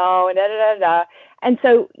don't know. And da, da, da, da. And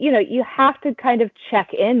so, you have to kind of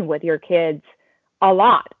check in with your kids a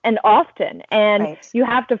lot and often, and right. You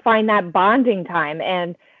have to find that bonding time.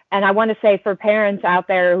 And I want to say, for parents out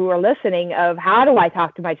there who are listening, of how do I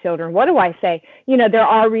talk to my children? What do I say? There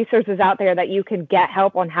are resources out there that you can get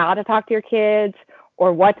help on how to talk to your kids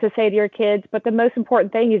or what to say to your kids. But the most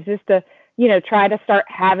important thing is just to, try to start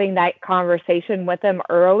having that conversation with them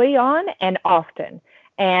early on and often.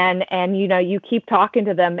 And you keep talking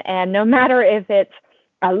to them, and no matter if it's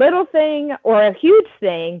a little thing or a huge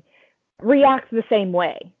thing, react the same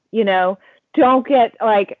way.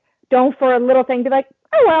 Don't for a little thing be like,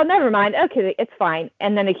 oh, well, never mind. Okay, it's fine.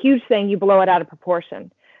 And then a huge thing, you blow it out of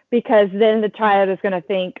proportion, because then the child is going to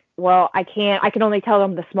think, well, I can only tell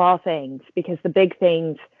them the small things, because the big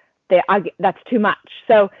things, that's too much.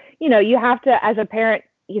 So, you have to, as a parent,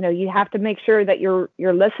 you have to make sure that you're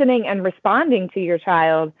listening and responding to your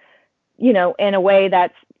child, in a way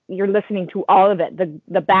that's, you're listening to all of it,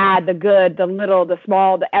 the bad, the good, the little, the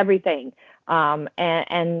small, the everything, and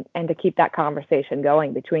to keep that conversation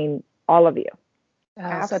going between all of you.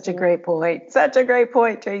 Such a great point. Such a great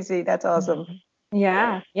point, Tracy. That's awesome.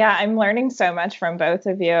 Yeah. I'm learning so much from both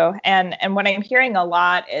of you. And what I'm hearing a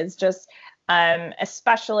lot is just,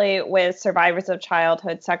 especially with survivors of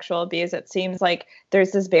childhood sexual abuse, it seems like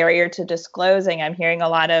there's this barrier to disclosing. I'm hearing a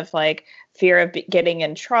lot of like fear of getting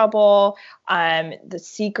in trouble, the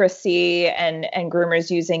secrecy and groomers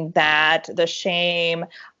using that, the shame,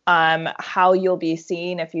 how you'll be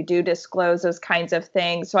seen if you do disclose those kinds of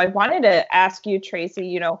things. So I wanted to ask you,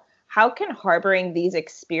 Tracy, how can harboring these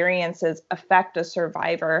experiences affect a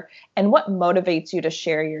survivor, and what motivates you to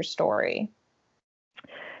share your story?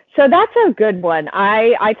 So that's a good one.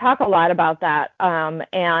 I talk a lot about that.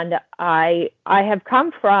 And I have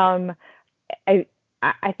come from,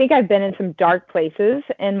 I think I've been in some dark places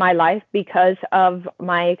in my life because of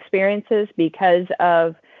my experiences, because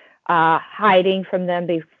of hiding from them,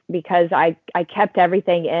 because I kept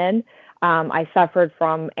everything in. I suffered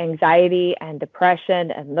from anxiety and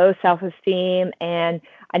depression and low self-esteem, and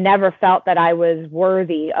I never felt that I was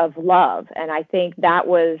worthy of love. And I think that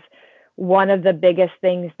was one of the biggest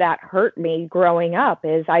things that hurt me growing up,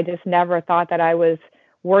 is I just never thought that I was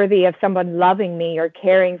worthy of someone loving me or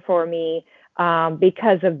caring for me,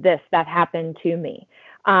 because of this that happened to me.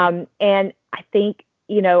 And I think,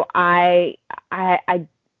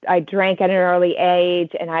 I drank at an early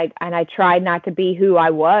age, and I tried not to be who I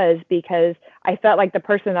was, because I felt like the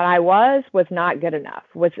person that I was not good enough,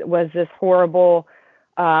 was this horrible,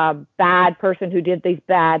 bad person who did these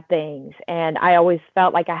bad things. And I always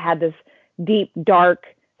felt like I had this deep, dark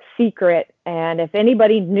secret. And if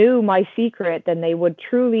anybody knew my secret, then they would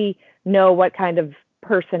truly know what kind of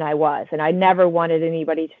person I was. And I never wanted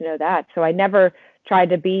anybody to know that. So I never tried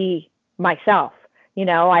to be myself.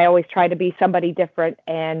 I always tried to be somebody different,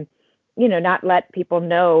 and, not let people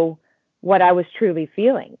know what I was truly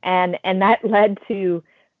feeling. And that led to,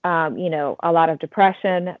 a lot of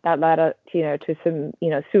depression, that led to some,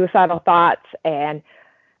 suicidal thoughts. And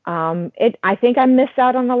I think I missed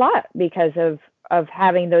out on a lot because of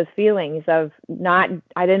having those feelings of I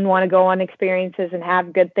didn't want to go on experiences and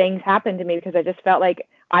have good things happen to me, because I just felt like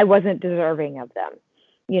I wasn't deserving of them,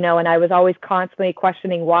 and I was always constantly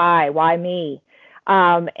questioning why me.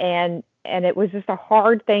 And it was just a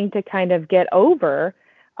hard thing to kind of get over,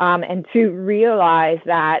 and to realize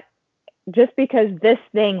that just because this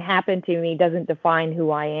thing happened to me doesn't define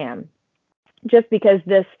who I am. Just because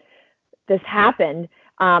this happened,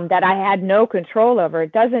 that I had no control over,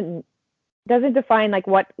 it doesn't define like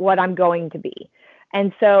what I'm going to be.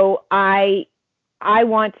 And so I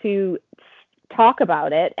want to talk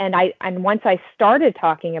about it. And once I started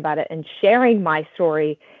talking about it and sharing my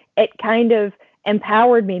story, it kind of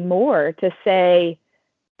empowered me more to say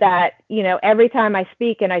that, every time I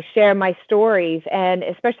speak and I share my stories, and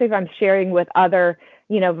especially if I'm sharing with other,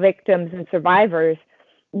 victims and survivors,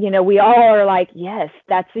 we all are like, yes,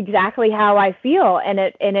 that's exactly how I feel. And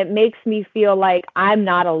it makes me feel like I'm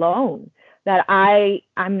not alone, that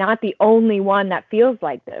I'm not the only one that feels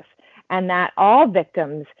like this, and that all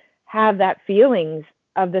victims have that feelings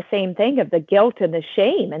of the same thing, of the guilt and the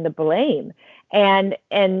shame and the blame. And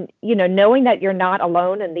knowing that you're not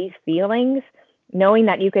alone in these feelings, knowing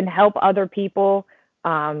that you can help other people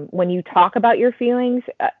when you talk about your feelings,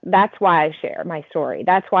 that's why I share my story.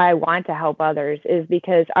 That's why I want to help others, is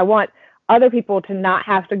because I want other people to not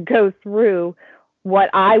have to go through what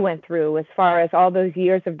I went through, as far as all those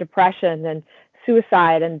years of depression and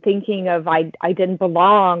suicide and thinking of I didn't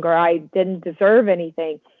belong, or I didn't deserve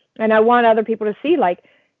anything. And I want other people to see, like,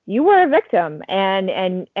 you were a victim,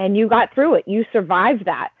 and you got through it. You survived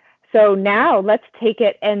that. So now let's take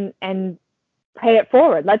it and pay it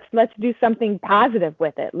forward. Let's do something positive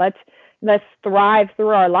with it. Let's thrive through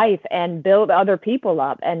our life and build other people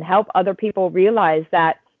up and help other people realize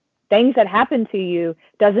that things that happen to you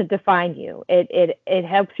doesn't define you. It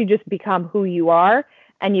helps you just become who you are,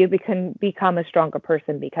 and you can become a stronger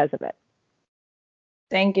person because of it.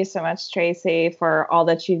 Thank you so much, Tracy, for all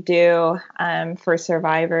that you do for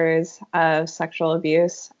survivors of sexual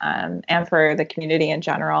abuse, and for the community in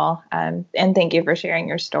general. And thank you for sharing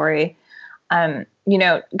your story.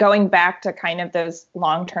 Going back to kind of those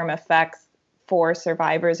long-term effects for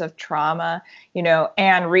survivors of trauma,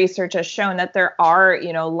 and research has shown that there are,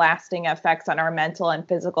 lasting effects on our mental and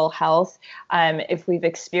physical health if we've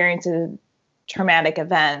experienced traumatic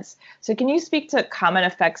events. So can you speak to common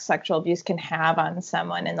effects sexual abuse can have on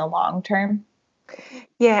someone in the long term?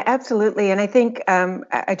 Yeah, absolutely. And I think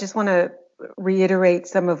I just want to reiterate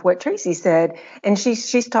some of what Tracy said. And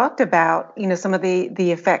she's talked about, some of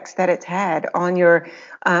the effects that it's had on your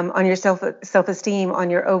self-esteem, on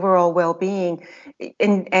your overall well-being.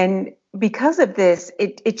 And because of this,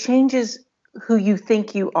 it changes who you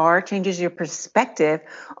think you are, changes your perspective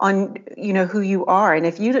on, who you are. And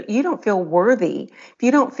if you don't feel worthy, if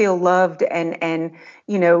you don't feel loved, and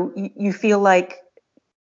you feel like,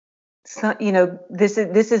 this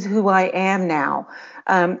is who I am now,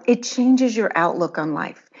 it changes your outlook on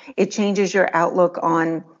life. It changes your outlook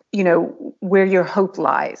on, where your hope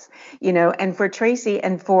lies, and for Tracy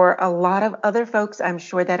and for a lot of other folks, I'm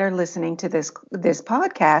sure, that are listening to this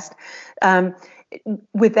podcast,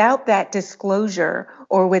 without that disclosure,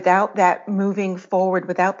 or without that moving forward,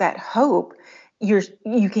 without that hope,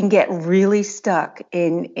 you can get really stuck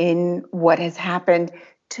in what has happened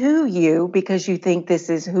to you, because you think this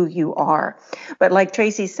is who you are. But like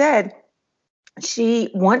Tracy said,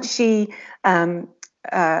 once she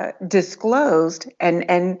disclosed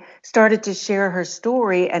and started to share her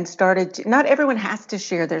story, and not everyone has to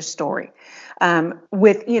share their story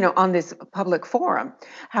with, on this public forum.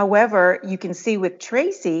 However, you can see with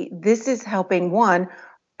Tracy, this is helping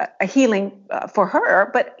a healing for her,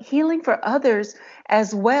 but healing for others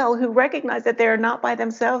as well, who recognize that they're not by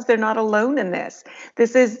themselves. They're not alone in this.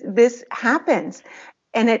 This happens.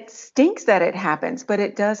 And it stinks that it happens, but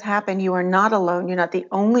it does happen. You are not alone. You're not the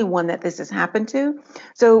only one that this has happened to.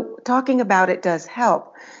 So talking about it does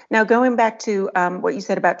help. Now, going back to what you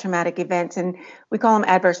said about traumatic events, and we call them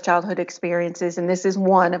adverse childhood experiences, and this is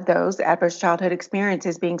one of those adverse childhood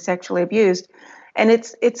experiences, being sexually abused. And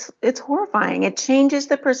it's horrifying. It changes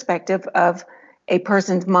the perspective of a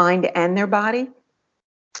person's mind and their body.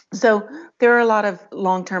 So there are a lot of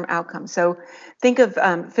long-term outcomes. So think of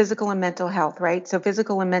physical and mental health, right? So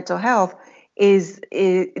physical and mental health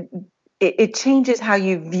it changes how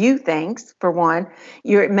you view things. For one,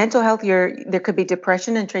 your mental health, there could be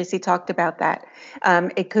depression, and Tracy talked about that.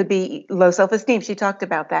 It could be low self-esteem. She talked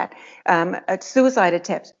about that. Suicide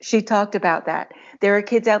attempts. She talked about that. There are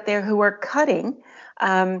kids out there who are cutting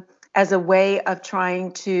as a way of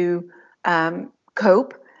trying to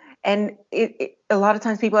cope. And a lot of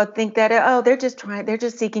times people think that, oh, they're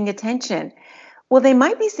just seeking attention. Well, they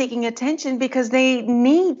might be seeking attention because they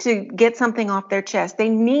need to get something off their chest. They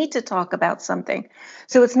need to talk about something.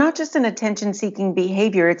 So it's not just an attention-seeking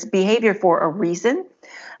behavior. It's behavior for a reason.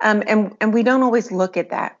 And we don't always look at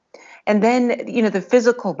that. And then, the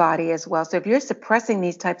physical body as well. So if you're suppressing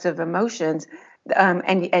these types of emotions,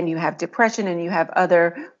 and you have depression and you have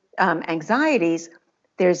other anxieties,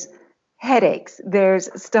 there's headaches, there's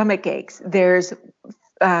stomach aches, there's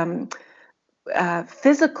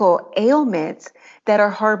physical ailments that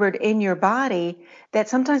are harbored in your body that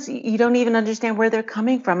sometimes you don't even understand where they're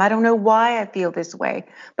coming from. I don't know why I feel this way,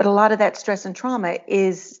 but a lot of that stress and trauma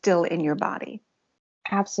is still in your body.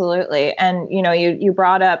 Absolutely. And, you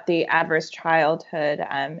brought up the adverse childhood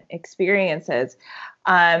experiences.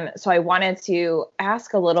 So I wanted to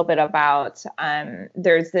ask a little bit about,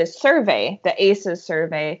 there's this survey, the ACEs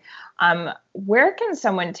survey. Where can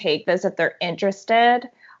someone take this if they're interested?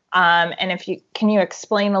 And can you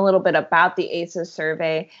explain a little bit about the ACEs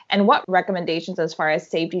survey and what recommendations as far as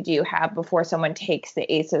safety do you have before someone takes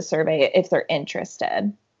the ACEs survey if they're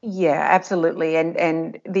interested? Yeah, absolutely.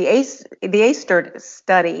 And the ACE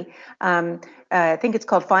study, I think it's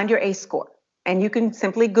called Find Your ACE Score. And you can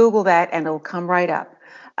simply Google that and it'll come right up.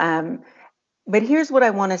 But here's what I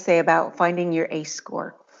want to say about finding your ACE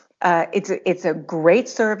score. It's a great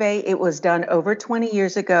survey. It was done over 20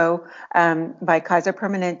 years ago by Kaiser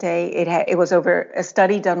Permanente. It was over a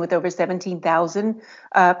study done with over 17,000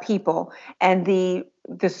 people, and the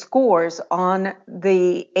scores on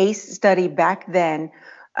the ACE study back then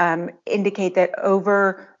indicate that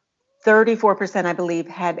over 34%, I believe,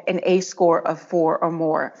 had an ACE score of 4 or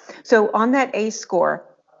more. So on that ACE score,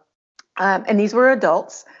 and these were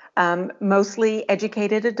adults, mostly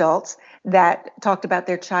educated adults that talked about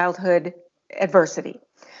their childhood adversity.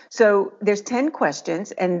 So there's 10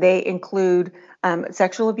 questions, and they include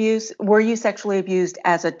sexual abuse. Were you sexually abused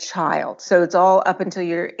as a child? So it's all up until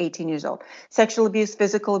you're 18 years old. Sexual abuse,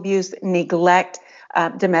 physical abuse, neglect,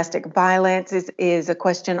 domestic violence is a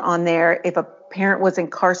question on there. If a parent was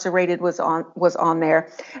incarcerated was on there.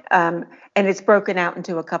 And it's broken out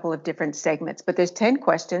into a couple of different segments. But there's 10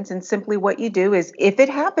 questions, and simply what you do is, if it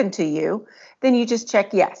happened to you, then you just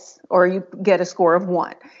check yes, or you get a score of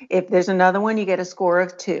 1. If there's another one, you get a score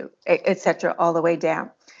of 2, et cetera, all the way down.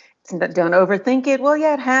 Don't overthink it. Well,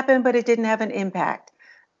 yeah, it happened, but it didn't have an impact.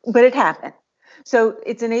 But it happened. So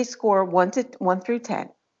it's an ACE score 1 through 10.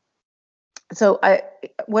 So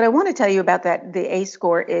what I want to tell you about the ACE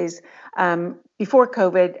score is, before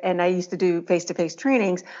COVID, and I used to do face-to-face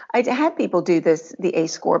trainings, I had people do the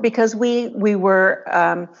ACE score, because we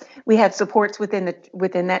had supports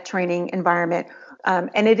within that training environment,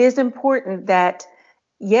 and it is important that,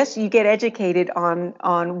 yes, you get educated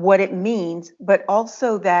on what it means, but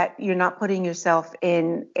also that you're not putting yourself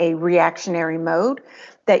in a reactionary mode,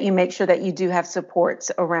 that you make sure that you do have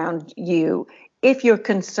supports around you if you're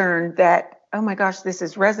concerned that, oh my gosh, this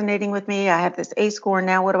is resonating with me. I have this ACE score.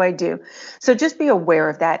 Now what do I do? So just be aware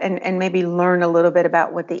of that, and maybe learn a little bit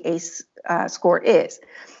about what the ACE score is.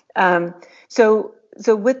 So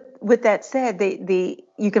with that said,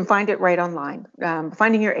 you can find it right online.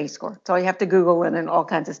 Finding your ACE score. So you have to Google it, and all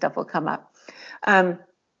kinds of stuff will come up.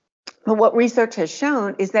 But what research has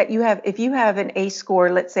shown is that if you have an ACE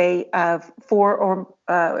score, let's say of 3 or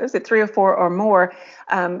 4 or more,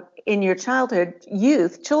 in your childhood,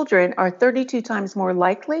 children are 32 times more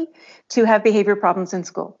likely to have behavior problems in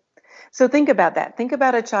school. So think about that. Think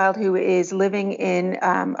about a child who is living in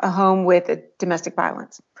a home with domestic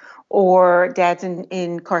violence, or dad's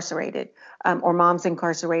incarcerated, or mom's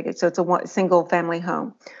incarcerated. So it's a single family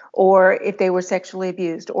home. Or if they were sexually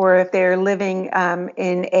abused, or if they're living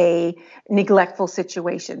in a neglectful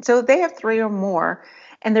situation. So if they have 3 or more,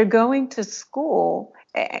 and they're going to school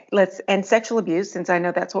and sexual abuse, since I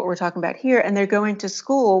know that's what we're talking about here, and they're going to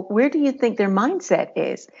school, where do you think their mindset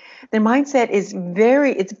is? Their mindset is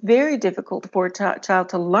it's very difficult for a child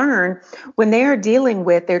to learn when they are dealing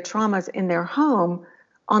with their traumas in their home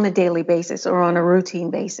on a daily basis or on a routine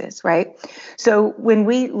basis, right? So when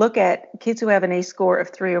we look at kids who have an ACE score of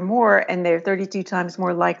 3 or more, and they're 32 times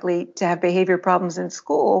more likely to have behavior problems in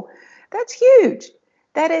school, that's huge.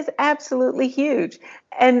 That is absolutely huge.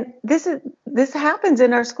 And this happens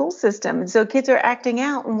in our school system. And so kids are acting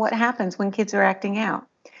out. And what happens when kids are acting out?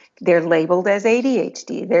 They're labeled as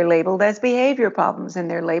ADHD, they're labeled as behavior problems, and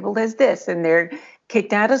they're labeled as this, and they're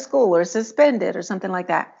kicked out of school or suspended or something like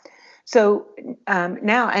that. So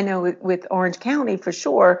now I know with Orange County, for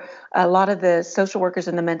sure, a lot of the social workers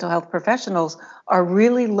and the mental health professionals are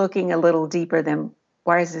really looking a little deeper than,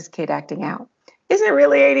 why is this kid acting out? Is it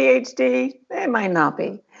really ADHD? It might not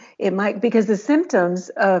be. It might, because the symptoms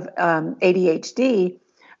of ADHD,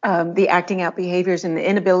 the acting out behaviors and the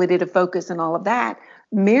inability to focus and all of that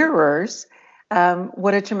mirrors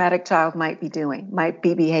what a traumatic child might be doing, might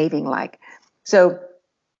be behaving like. So,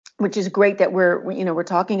 which is great that we're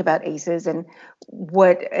talking about ACEs and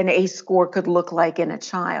what an ACE score could look like in a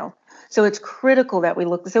child. So it's critical that we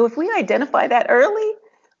look. So if we identify that early,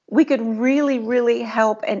 we could really, really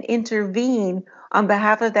help and intervene on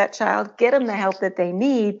behalf of that child, get them the help that they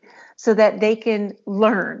need so that they can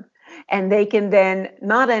learn and they can then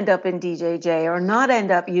not end up in DJJ or not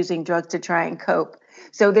end up using drugs to try and cope.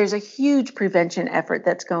 So there's a huge prevention effort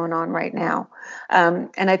that's going on right now.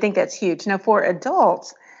 And I think that's huge. Now, for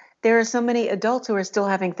adults, there are so many adults who are still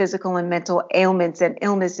having physical and mental ailments and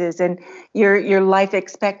illnesses, and your life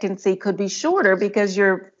expectancy could be shorter because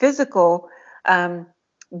your physical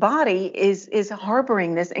body is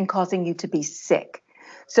harboring this and causing you to be sick.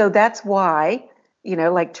 So that's why,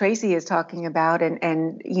 like Tracy is talking about,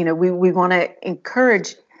 and we want to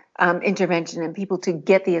encourage intervention and people to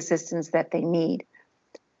get the assistance that they need.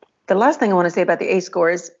 The last thing I want to say about the ACE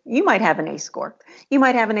score is you might have an ACE score. You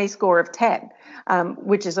might have an ACE score of 10,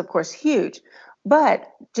 which is, of course, huge. But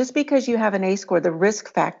just because you have an ACE score, the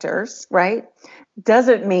risk factors, right,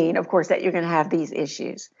 doesn't mean, of course, that you're going to have these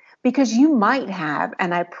issues. Because you might have,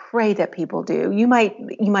 and I pray that people do, you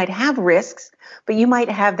might have risks, but you might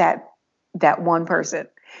have that one person,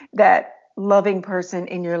 that loving person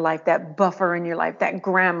in your life, that buffer in your life, that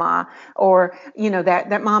grandma, or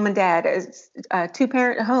that mom and dad.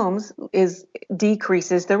 Two-parent homes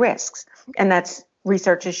decreases the risks, and that's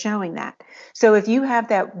research is showing that. So if you have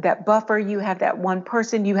that buffer, you have that one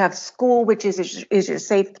person, you have school, which is your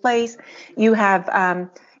safe place, you have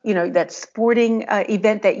that sporting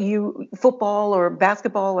event that football or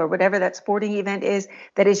basketball or whatever that sporting event is,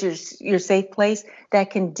 that is your safe place, that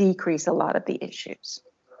can decrease a lot of the issues.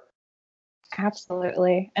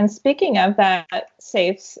 Absolutely. And speaking of that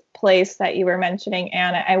safe place that you were mentioning,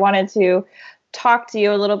 Anna, I wanted to talk to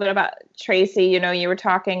you a little bit about Tracy. You were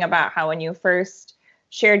talking about how when you first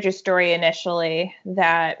shared your story initially,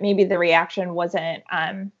 that maybe the reaction wasn't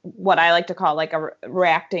what I like to call like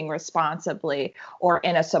reacting responsibly or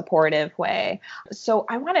in a supportive way. So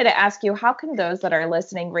I wanted to ask you, how can those that are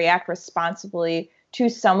listening react responsibly to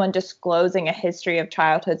someone disclosing a history of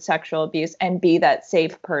childhood sexual abuse and be that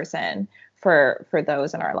safe person for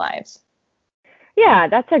those in our lives? Yeah,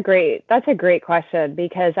 that's a great question,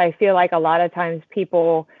 because I feel like a lot of times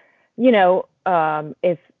people,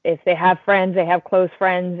 if they have friends, they have close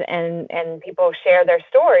friends, and people share their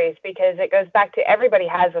stories, because it goes back to everybody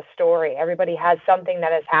has a story. Everybody has something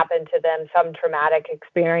that has happened to them, some traumatic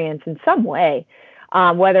experience in some way,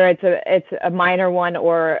 whether it's a minor one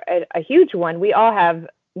or a huge one. We all have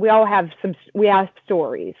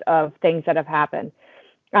stories of things that have happened.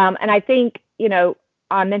 And I think,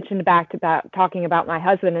 I mentioned back about talking about my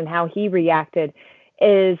husband and how he reacted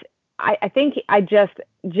is I think I just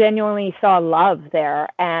genuinely saw love there.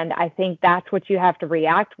 And I think that's what you have to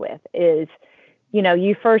react with is,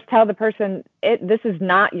 you first tell the person, this is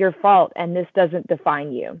not your fault and this doesn't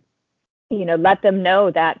define you. Let them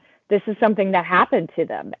know that this is something that happened to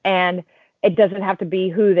them and it doesn't have to be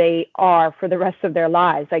who they are for the rest of their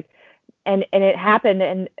lives. And it happened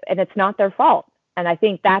and it's not their fault. And I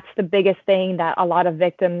think that's the biggest thing that a lot of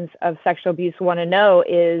victims of sexual abuse want to know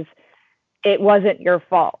is it wasn't your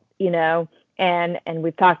fault, and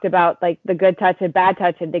we've talked about like the good touch and bad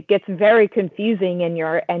touch, and it gets very confusing in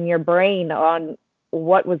your brain on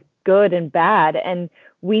what was good and bad. And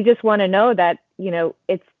we just want to know that,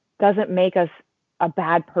 it doesn't make us a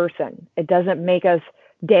bad person. It doesn't make us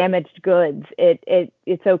damaged goods.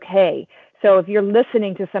 It's okay. So if you're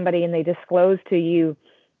listening to somebody and they disclose to you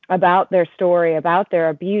about their story, about their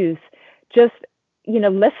abuse, just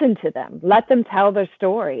listen to them, let them tell their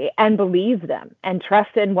story and believe them and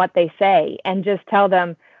trust in what they say, and just tell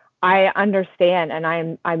them, I understand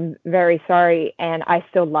and I'm very sorry and I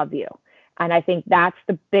still love you. And I think that's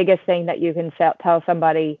the biggest thing that you can tell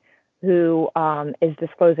somebody who is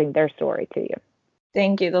disclosing their story to you.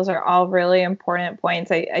 Thank you. Those are all really important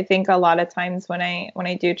points. I think a lot of times when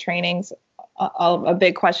I do trainings, a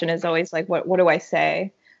big question is always like, what do I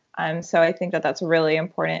say? So I think that that's really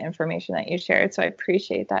important information that you shared. So I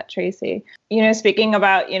appreciate that, Tracy. Speaking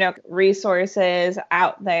about, resources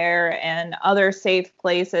out there and other safe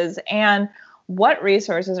places, and what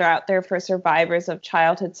resources are out there for survivors of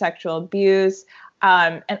childhood sexual abuse.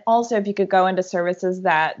 And also, if you could go into services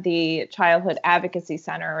that the Childhood Advocacy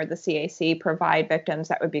Center or the CAC provide victims,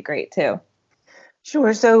 that would be great too.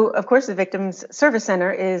 Sure. So, of course, the Victims Service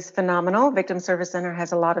Center is phenomenal. Victims Service Center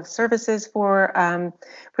has a lot of services for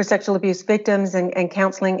sexual abuse victims and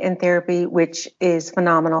counseling and therapy, which is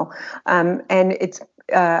phenomenal. And it's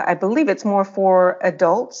I believe it's more for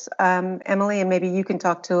adults, Emily, and maybe you can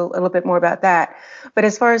talk to a little bit more about that. But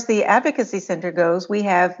as far as the Advocacy Center goes, we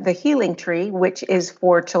have the Healing Tree, which is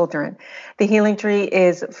for children. The Healing Tree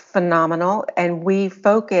is phenomenal, and we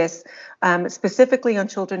focus specifically on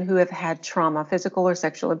children who have had trauma, physical or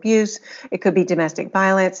sexual abuse. It could be domestic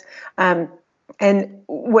violence. And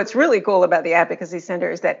what's really cool about the Advocacy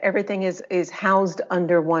Center is that everything is housed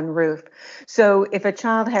under one roof. So if a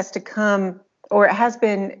child has to come or has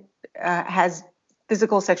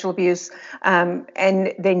physical sexual abuse,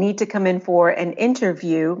 and they need to come in for an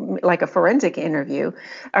interview, like a forensic interview,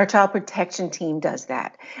 our child protection team does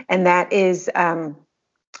that. And that is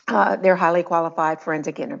they're highly qualified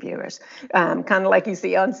forensic interviewers, kind of like you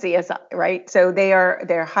see on CSI, right? So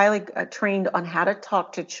they're highly trained on how to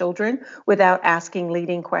talk to children without asking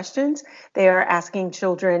leading questions. They are asking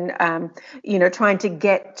children, trying to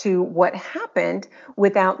get to what happened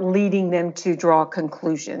without leading them to draw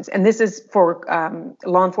conclusions. And this is for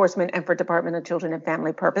law enforcement and for Department of Children and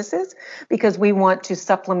Family purposes, because we want to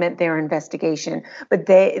supplement their investigation. But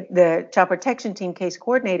the child protection team case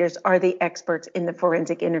coordinators are the experts in the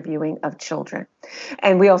forensic interviewing of children.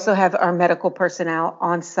 And we also have our medical personnel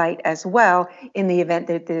on site as well in the event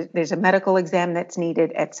that there's a medical exam that's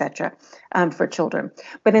needed, et cetera, for children.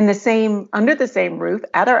 But under the same roof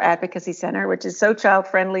at our advocacy center, which is so child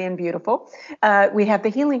friendly and beautiful, we have the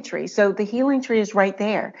Healing Tree. So the Healing Tree is right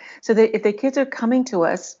there. So that if the kids are coming to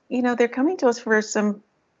us, they're coming to us for some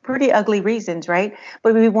pretty ugly reasons, right?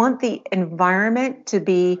 But we want the environment to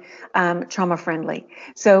be trauma friendly.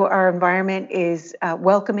 So our environment is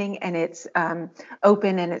welcoming, and it's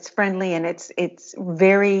open, and it's friendly, and it's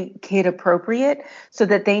very kid appropriate, so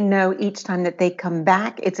that they know each time that they come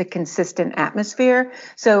back, it's a consistent atmosphere.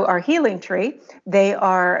 So our Healing Tree, they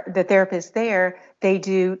are the therapists there. They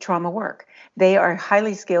do trauma work. They are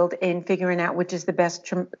highly skilled in figuring out which is the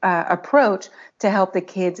best approach to help the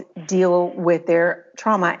kids deal with their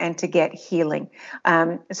trauma and to get healing.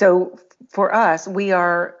 So for us,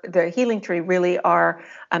 the Healing Tree really are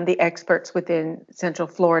the experts within Central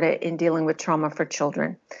Florida in dealing with trauma for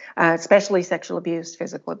children, especially sexual abuse,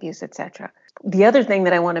 physical abuse, et cetera. The other thing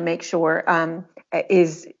that I want to make sure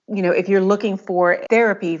is, if you're looking for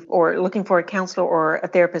therapy or looking for a counselor or a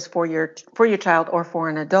therapist for your child or for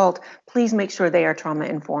an adult, please make sure they are trauma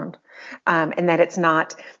informed, and that it's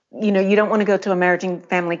not, you don't want to go to a marriage and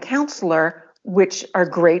family counselor, which are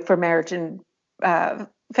great for marriage and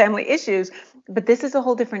family issues, but this is a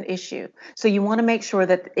whole different issue. So you want to make sure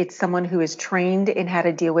that it's someone who is trained in how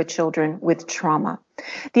to deal with children with trauma.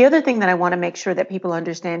 The other thing that I want to make sure that people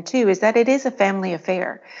understand too is that it is a family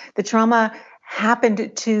affair. The trauma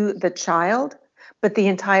happened to the child, but the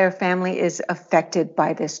entire family is affected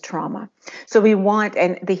by this trauma. So we want,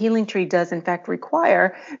 and the Healing Tree does in fact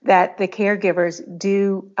require that the caregivers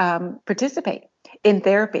do participate in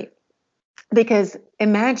therapy. Because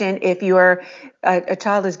imagine if a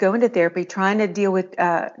child is going to therapy, trying to deal with,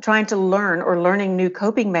 trying to learning new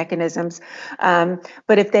coping mechanisms.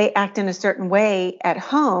 But if they act in a certain way at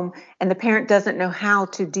home and the parent doesn't know how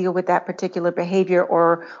to deal with that particular behavior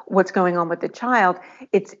or what's going on with the child,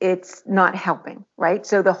 it's not helping, right?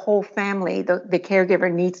 So the whole family, the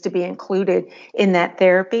caregiver needs to be included in that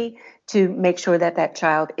therapy to make sure that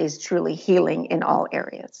child is truly healing in all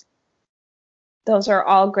areas. Those are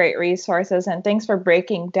all great resources, and thanks for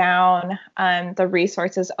breaking down the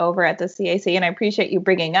resources over at the CAC. And I appreciate you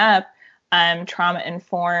bringing up trauma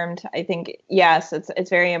informed. I think, yes, it's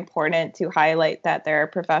very important to highlight that there are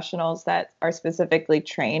professionals that are specifically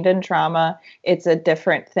trained in trauma. It's a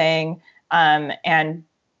different thing, and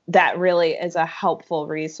that really is a helpful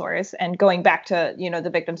resource. And going back to, the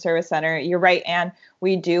Victim Service Center, you're right, Anne,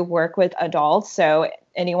 we do work with adults. So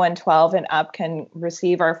anyone 12 and up can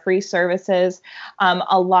receive our free services.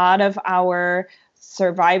 A lot of our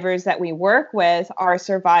survivors that we work with are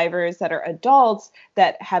survivors that are adults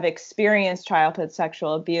that have experienced childhood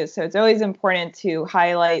sexual abuse. So it's always important to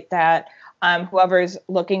highlight that whoever's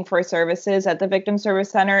looking for services at the Victim Service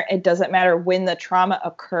Center, it doesn't matter when the trauma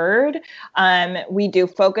occurred. We do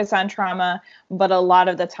focus on trauma, but a lot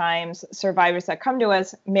of the times survivors that come to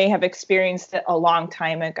us may have experienced it a long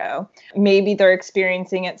time ago. Maybe they're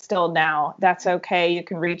experiencing it still now. That's okay. You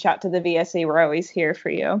can reach out to the VSC. We're always here for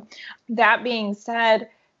you. That being said,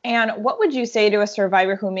 Anne, what would you say to a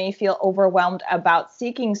survivor who may feel overwhelmed about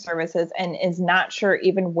seeking services and is not sure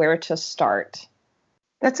even where to start?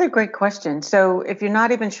 That's a great question. So if you're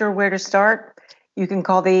not even sure where to start, you can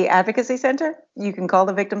call the Advocacy Center, you can call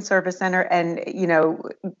the Victim Service Center and,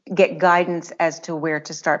 get guidance as to where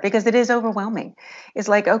to start, because it is overwhelming. It's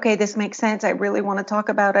like, okay, this makes sense. I really want to talk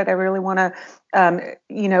about it. I really want to,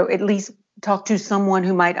 at least talk to someone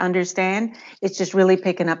who might understand. It's just really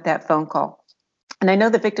picking up that phone call. And I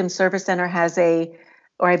know the Victim Service Center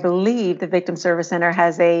I believe the Victim Service Center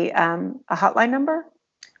has a hotline number.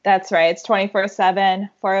 That's right. It's 24/7,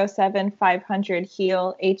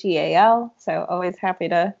 407-500-HEAL, HEAL. So always happy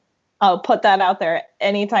to, I'll put that out there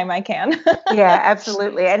anytime I can. Yeah,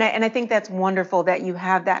 absolutely. And I think that's wonderful that you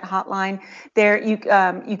have that hotline there. You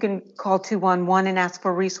can call 211 and ask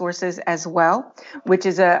for resources as well, which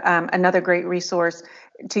is another great resource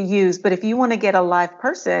to use. But if you want to get a live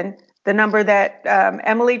person, the number that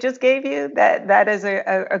Emily just gave you, that is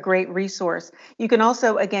a great resource. You can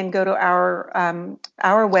also, again, go to our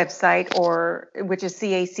website, which is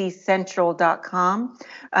caccentral.com,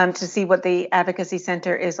 to see what the Advocacy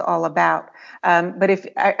Center is all about. But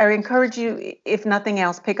I encourage you, if nothing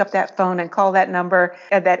else, pick up that phone and call that number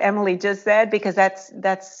that Emily just said, because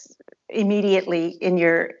that's immediately in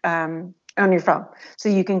your on your phone. So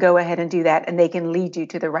you can go ahead and do that, and they can lead you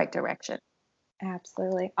to the right direction.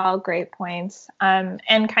 Absolutely. All great points.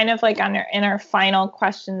 And kind of like in our final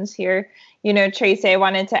questions here, Tracy, I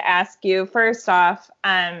wanted to ask you first off,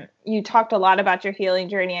 you talked a lot about your healing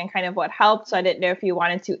journey and kind of what helped. So I didn't know if you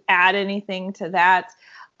wanted to add anything to that.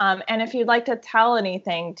 And if you'd like to tell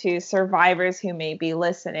anything to survivors who may be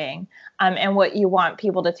listening, and what you want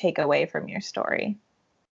people to take away from your story.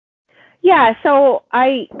 Yeah, so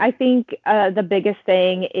I think the biggest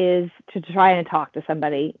thing is to try and talk to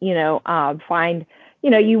somebody. Find,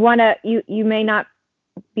 you may not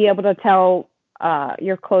be able to tell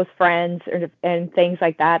your close friends and things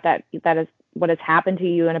like that is what has happened to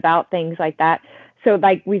you and about things like that. So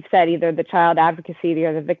like we've said, either the Child Advocacy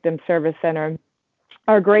or the Victim Service Center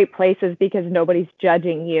are great places because nobody's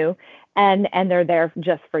judging you and they're there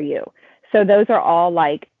just for you. So those are all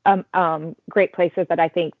like great places that I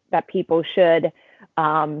think that people should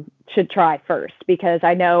try first, because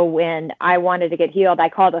I know when I wanted to get healed, I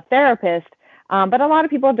called a therapist, but a lot of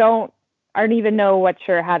people aren't even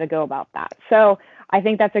sure how to go about that. So I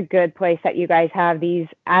think that's a good place that you guys have these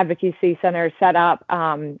advocacy centers set up,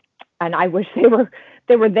 and I wish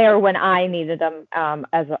they were there when I needed them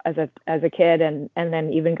as a kid, and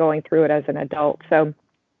then even going through it as an adult. So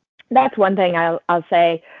that's one thing I'll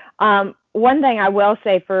say. One thing I will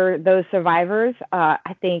say for those survivors,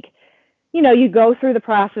 I think, you go through the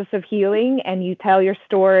process of healing and you tell your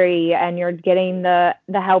story and you're getting the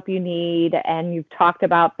help you need and you've talked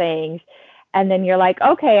about things. And then you're like,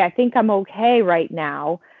 okay, I think I'm okay right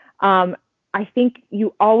now. I think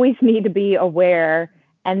you always need to be aware,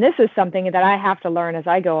 and this is something that I have to learn as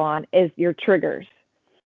I go on, is your triggers.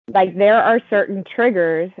 Like there are certain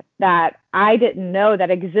triggers that I didn't know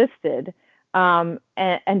that existed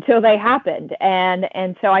until they happened.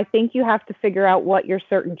 And so I think you have to figure out what your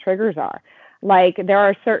certain triggers are. Like there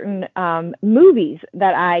are certain movies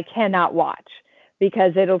that I cannot watch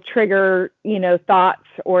because it'll trigger, thoughts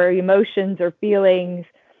or emotions or feelings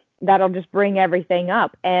that'll just bring everything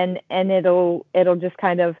up, and it'll just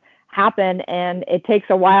kind of happen, and it takes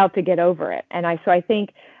a while to get over it. And so I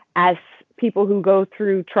think as people who go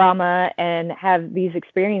through trauma and have these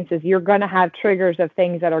experiences, you're going to have triggers of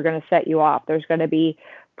things that are going to set you off. There's going to be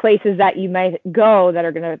places that you might go that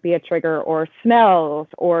are going to be a trigger, or smells,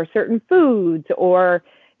 or certain foods, or,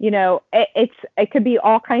 it could be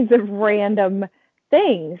all kinds of random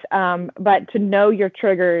things. But to know your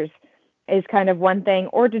triggers is kind of one thing,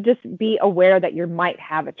 or to just be aware that you might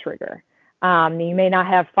have a trigger. You may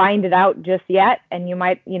not find it out just yet, and you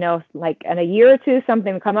might, like in a year or two,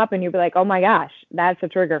 something will come up and you'll be like, oh my gosh, that's a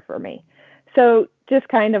trigger for me. So just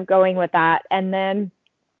kind of going with that. And then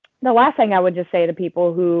the last thing I would just say to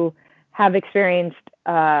people who have experienced,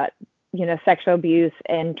 sexual abuse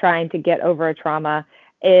and trying to get over a trauma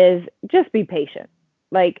is just be patient.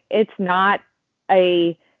 Like, it's not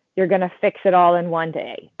you're going to fix it all in one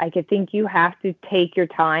day. I could think you have to take your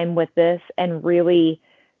time with this and really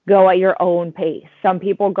go at your own pace. Some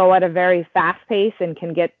people go at a very fast pace and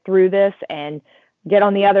can get through this and get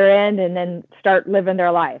on the other end and then start living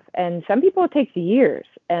their life. And some people, it takes years,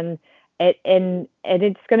 and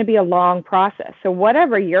it's going to be a long process. So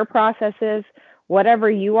whatever your process is,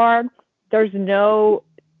 whatever you are, there's no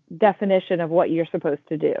definition of what you're supposed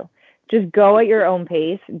to do. Just go at your own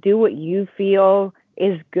pace, do what you feel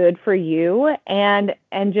is good for you, and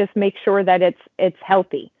just make sure that it's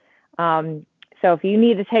healthy. So if you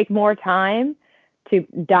need to take more time to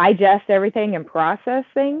digest everything and process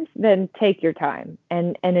things, then take your time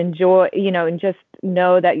and enjoy, and just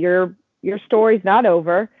know that your story's not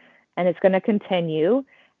over and it's going to continue,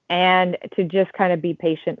 and to just kind of be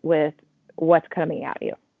patient with what's coming at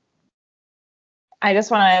you. I just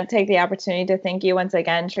want to take the opportunity to thank you once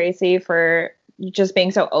again, Tracy, for just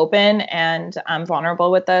being so open and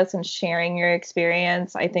vulnerable with us and sharing your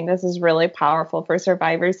experience. I think this is really powerful for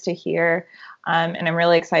survivors to hear. And I'm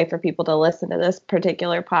really excited for people to listen to this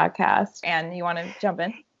particular podcast. And you want to jump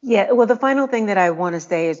in? Yeah, well, the final thing that I want to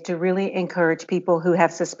say is to really encourage people who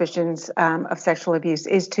have suspicions of sexual abuse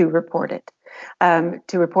is to report it. To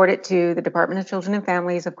report it to the Department of Children and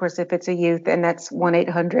Families, of course, if it's a youth, and that's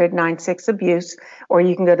 1-800-96-ABUSE, or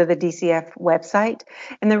you can go to the DCF website.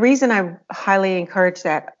 And the reason I highly encourage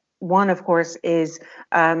that, one, of course, is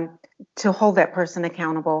to hold that person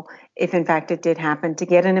accountable if, in fact, it did happen, to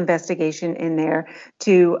get an investigation in there,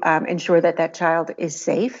 to ensure that that child is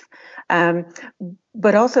safe.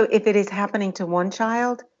 But also, if it is happening to one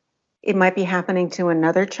child, it might be happening to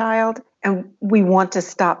another child, and we want to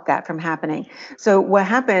stop that from happening. So what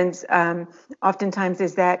happens oftentimes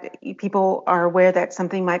is that people are aware that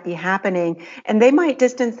something might be happening, and they might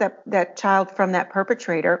distance that child from that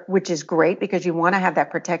perpetrator, which is great because you want to have that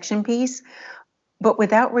protection piece. But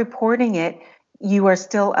without reporting it, you are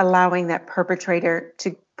still allowing that perpetrator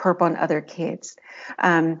to perp on other kids.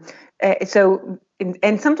 And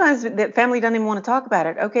sometimes the family doesn't even want to talk about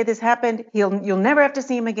it. Okay, this happened. You'll never have to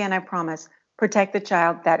see him again, I promise. Protect the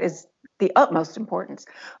child. That is the utmost importance.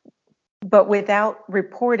 But without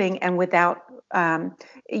reporting and without,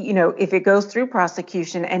 if it goes through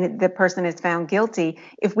prosecution and the person is found guilty,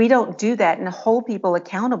 if we don't do that and hold people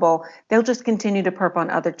accountable, they'll just continue to perp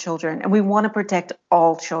on other children. And we want to protect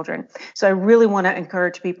all children. So I really want to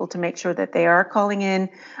encourage people to make sure that they are calling in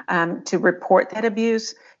to report that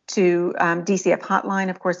abuse, to DCF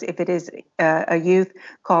hotline. Of course, if it is a youth,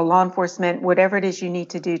 call law enforcement, whatever it is you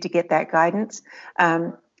need to do to get that guidance,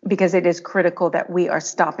 because it is critical that we are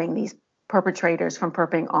stopping these perpetrators from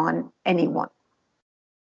perping on anyone.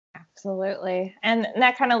 Absolutely. And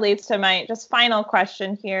that kind of leads to my just final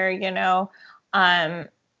question here,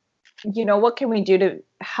 what can we do to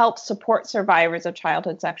help support survivors of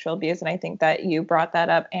childhood sexual abuse? And I think that you brought that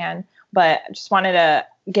up, but I just wanted to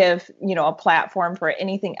give, a platform for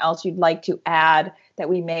anything else you'd like to add that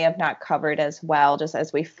we may have not covered as well, just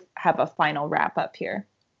as we have a final wrap up here.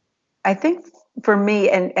 I think for me,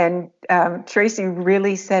 and Tracy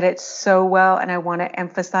really said it so well, and I want to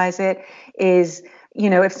emphasize it, is,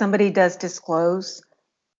 if somebody does disclose,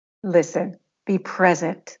 listen, be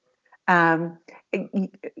present.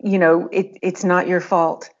 It's not your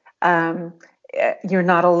fault. You're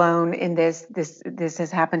not alone in this. This has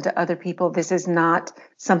happened to other people. This is not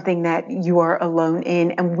something that you are alone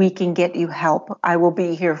in, and we can get you help. I will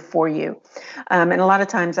be here for you. And a lot of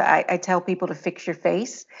times I tell people to fix your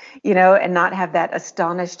face, and not have that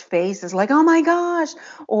astonished face. It's like, oh my gosh,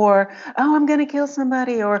 or, oh, I'm going to kill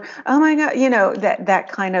somebody, or, oh my God, that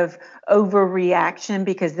kind of overreaction,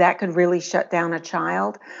 because that could really shut down a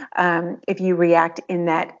child if you react in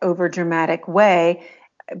that over dramatic way,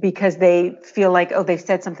 because they feel like, oh, they've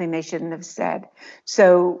said something they shouldn't have said.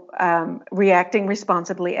 So reacting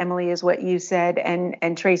responsibly, Emily, is what you said.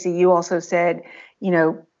 And Tracy, you also said,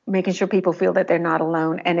 making sure people feel that they're not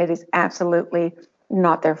alone, and it is absolutely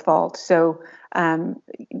not their fault. So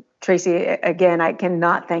Tracy, again, I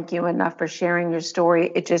cannot thank you enough for sharing your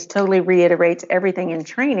story. It just totally reiterates everything in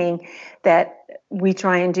training that we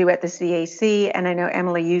try and do at the CAC. And I know,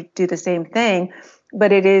 Emily, you do the same thing.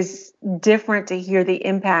 But it is different to hear the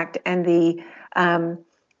impact and the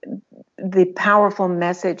powerful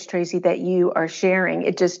message, Tracy, that you are sharing.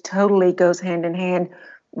 It just totally goes hand in hand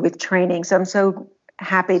with training. So I'm so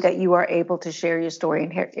happy that you are able to share your story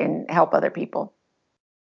and help other people.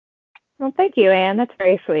 Well, thank you, Anne. That's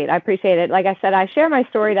very sweet. I appreciate it. Like I said, I share my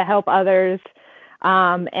story to help others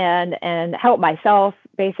and help myself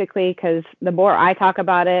basically, because the more I talk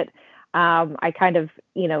about it, I kind of,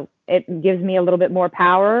 it gives me a little bit more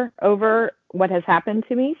power over what has happened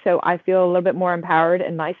to me. So I feel a little bit more empowered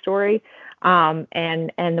in my story,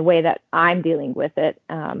 and the way that I'm dealing with it.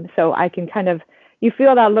 So I can kind of, you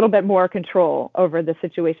feel that little bit more control over the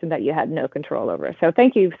situation that you had no control over. So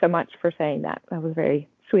thank you so much for saying that. That was very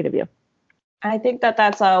sweet of you. I think that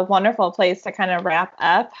that's a wonderful place to kind of wrap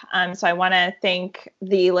up. So I want to thank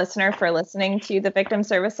the listener for listening to the Victim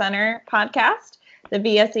Service Center podcast. The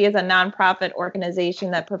VSC is a nonprofit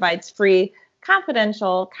organization that provides free,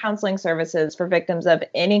 confidential counseling services for victims of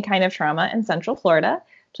any kind of trauma in Central Florida.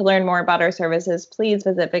 To learn more about our services, please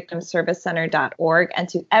visit victimservicecenter.org. And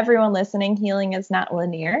to everyone listening, healing is not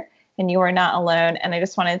linear, and you are not alone. And I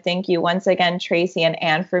just want to thank you once again, Tracy and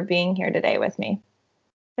Anne, for being here today with me.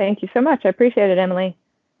 Thank you so much. I appreciate it, Emily.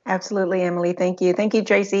 Absolutely, Emily. Thank you. Thank you,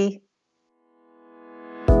 Tracy.